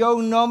confirió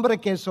un nombre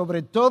que es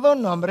sobre todo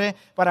nombre,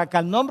 para que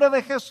al nombre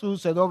de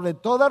Jesús se doble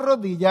toda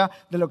rodilla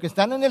de lo que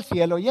están en el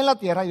cielo y en la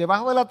tierra y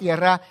debajo de la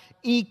tierra,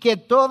 y que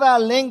toda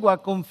lengua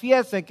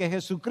confiese que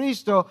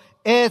Jesucristo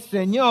es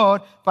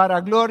Señor, para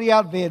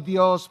gloria de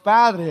Dios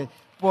Padre.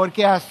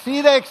 Porque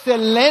así de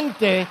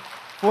excelente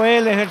fue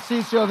el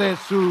ejercicio de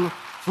su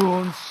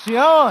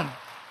función.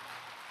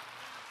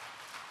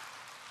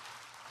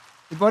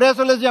 Y por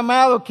eso les he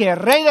llamado que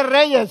Rey de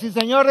Reyes y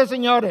Señor de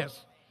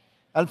Señores,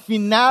 al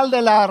final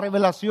de la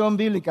revelación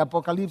bíblica,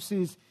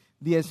 Apocalipsis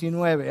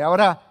 19.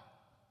 Ahora,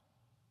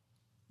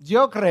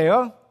 yo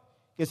creo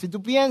que si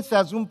tú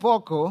piensas un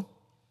poco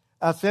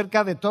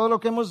acerca de todo lo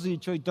que hemos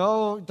dicho y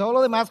todo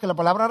lo demás que la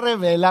palabra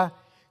revela,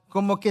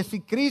 como que si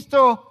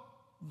Cristo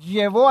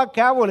llevó a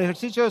cabo el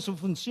ejercicio de su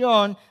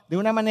función de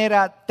una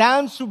manera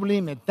tan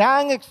sublime,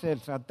 tan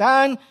excelsa,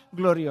 tan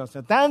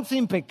gloriosa, tan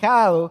sin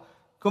pecado,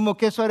 como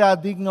que eso era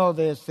digno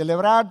de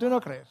celebrar. ¿Tú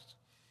no crees?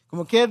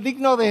 Como que es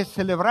digno de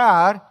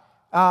celebrar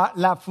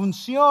las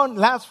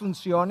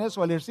funciones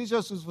o el ejercicio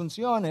de sus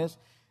funciones.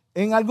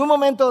 En algún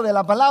momento de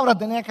la palabra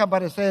tenía que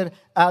aparecer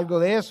algo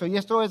de eso. Y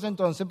esto es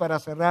entonces, para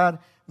cerrar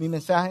mi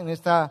mensaje en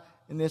esta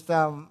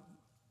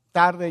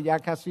tarde, ya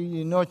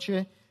casi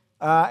noche,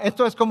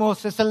 esto es como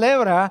se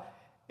celebra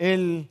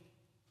el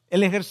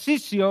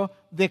ejercicio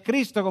de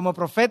Cristo como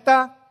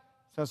profeta,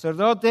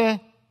 sacerdote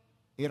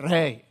y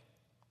rey.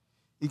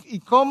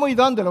 ¿Y cómo y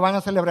dónde lo van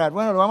a celebrar?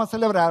 Bueno, lo vamos a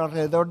celebrar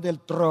alrededor del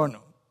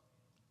trono.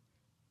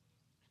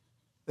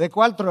 ¿De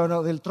cuál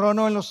trono? Del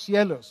trono en los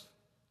cielos.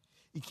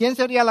 ¿Y quién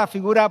sería la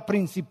figura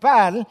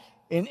principal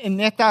en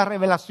esta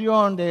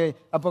revelación de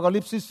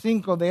Apocalipsis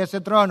 5 de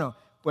ese trono?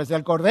 Pues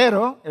el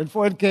Cordero. Él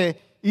fue el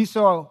que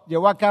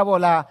llevó a cabo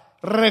la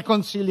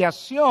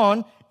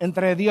reconciliación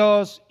entre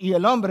Dios y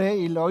el hombre,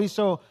 y lo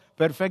hizo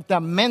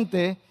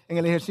perfectamente en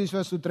el ejercicio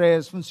de sus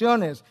tres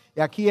funciones. Y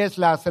aquí es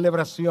la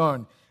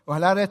celebración.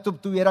 Ojalá esto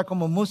tuviera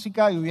como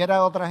música y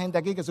hubiera otra gente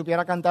aquí que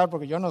supiera cantar,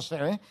 porque yo no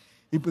sé,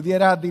 y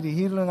pudiera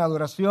dirigirlo en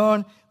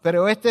adoración.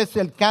 Pero este es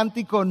el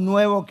cántico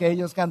nuevo que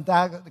ellos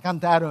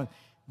cantaron.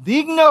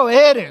 Digno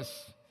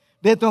eres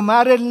de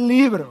tomar el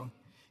libro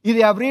y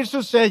de abrir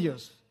sus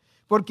sellos,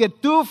 porque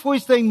tú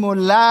fuiste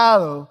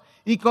inmolado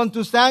y con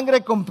tu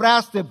sangre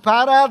compraste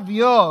para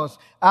Dios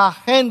a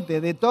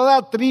gente de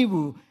toda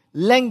tribu,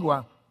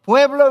 lengua,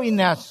 pueblo y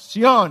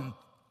nación,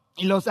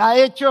 y los ha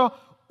hecho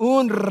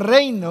un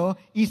reino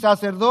y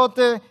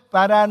sacerdote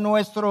para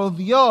nuestro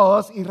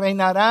Dios, y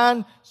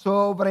reinarán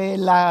sobre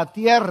la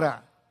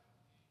tierra.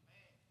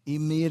 Y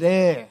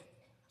miré,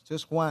 esto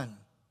es Juan,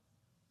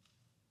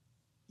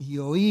 y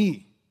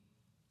oí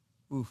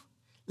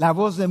la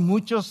voz de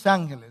muchos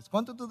ángeles.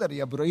 ¿Cuánto tú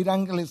darías por oír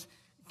ángeles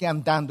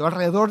cantando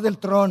alrededor del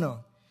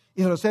trono,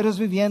 y de los seres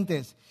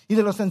vivientes y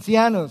de los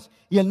ancianos?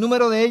 Y el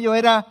número de ellos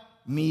era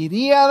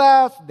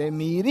miríadas de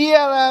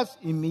miríadas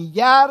y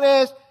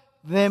millares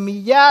de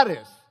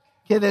millares,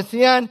 que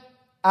decían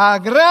a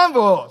gran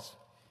voz: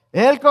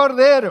 el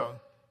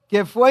Cordero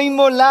que fue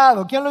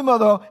inmolado. ¿Quién lo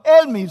inmoló?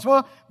 Él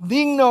mismo.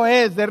 Digno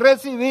es de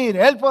recibir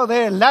el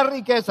poder, la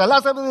riqueza,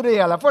 la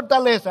sabiduría, la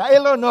fortaleza,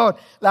 el honor,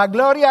 la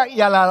gloria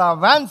y a la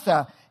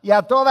alabanza, y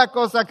a toda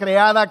cosa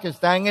creada que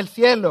está en el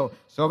cielo,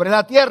 sobre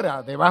la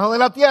tierra, debajo de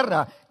la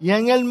tierra y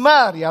en el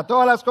mar, y a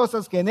todas las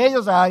cosas que en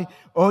ellos hay.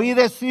 Oí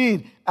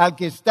decir al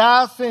que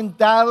está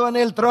sentado en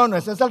el trono,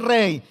 ese es el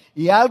Rey,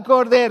 y al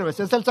Cordero,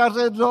 ese es el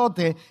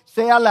sacerdote,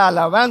 sea la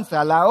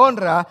alabanza, la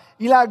honra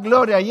y la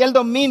gloria y el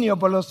dominio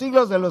por los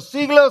siglos de los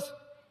siglos.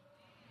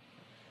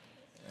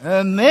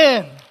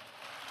 Amén.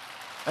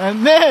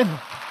 Amén.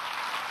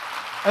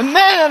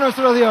 Amén a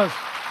nuestro Dios.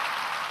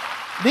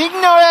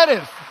 Digno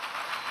eres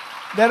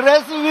de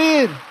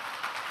recibir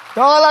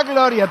toda la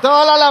gloria,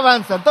 toda la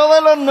alabanza, todo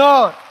el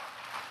honor,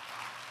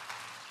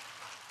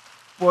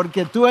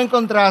 porque tú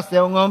encontraste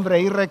a un hombre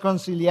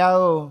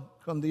irreconciliado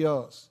con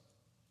Dios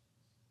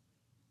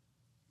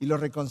y lo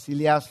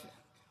reconciliaste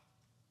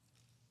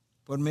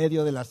por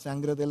medio de la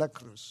sangre de la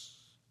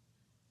cruz,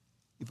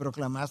 y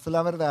proclamaste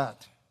la verdad,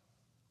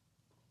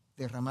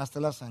 derramaste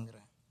la sangre,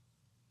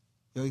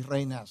 y hoy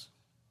reinas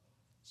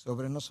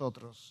sobre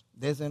nosotros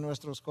desde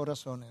nuestros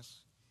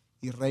corazones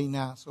y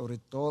reina sobre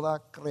toda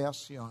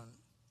creación.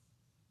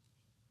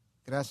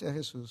 Gracias,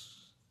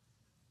 Jesús,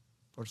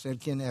 por ser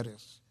quien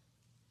eres,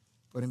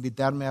 por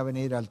invitarme a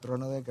venir al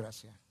trono de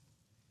gracia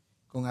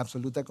con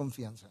absoluta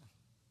confianza.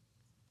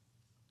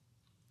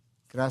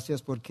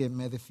 Gracias porque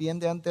me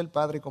defiende ante el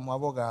Padre como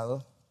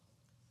abogado.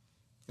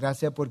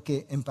 Gracias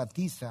porque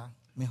empatiza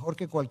mejor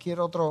que cualquier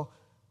otro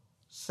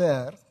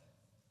ser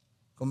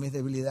con mis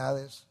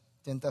debilidades,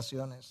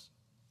 tentaciones,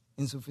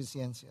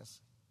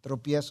 insuficiencias,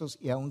 tropiezos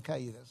y aún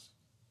caídas.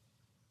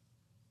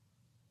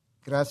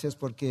 Gracias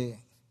porque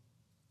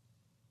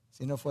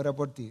si no fuera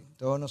por ti,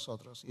 todos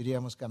nosotros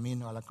iríamos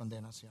camino a la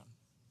condenación.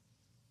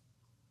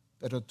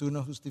 Pero tú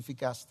nos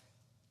justificaste,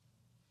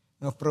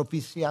 nos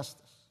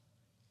propiciaste,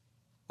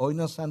 hoy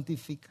nos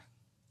santifica.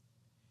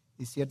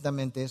 Y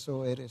ciertamente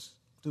eso eres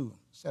tú,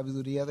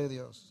 sabiduría de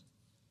Dios,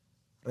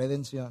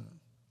 redención,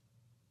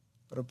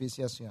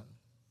 propiciación,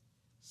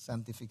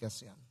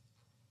 santificación,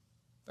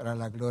 para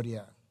la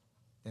gloria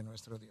de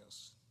nuestro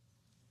Dios.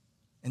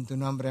 En tu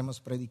nombre hemos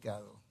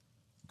predicado.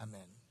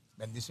 Amén.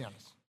 Bendiciones.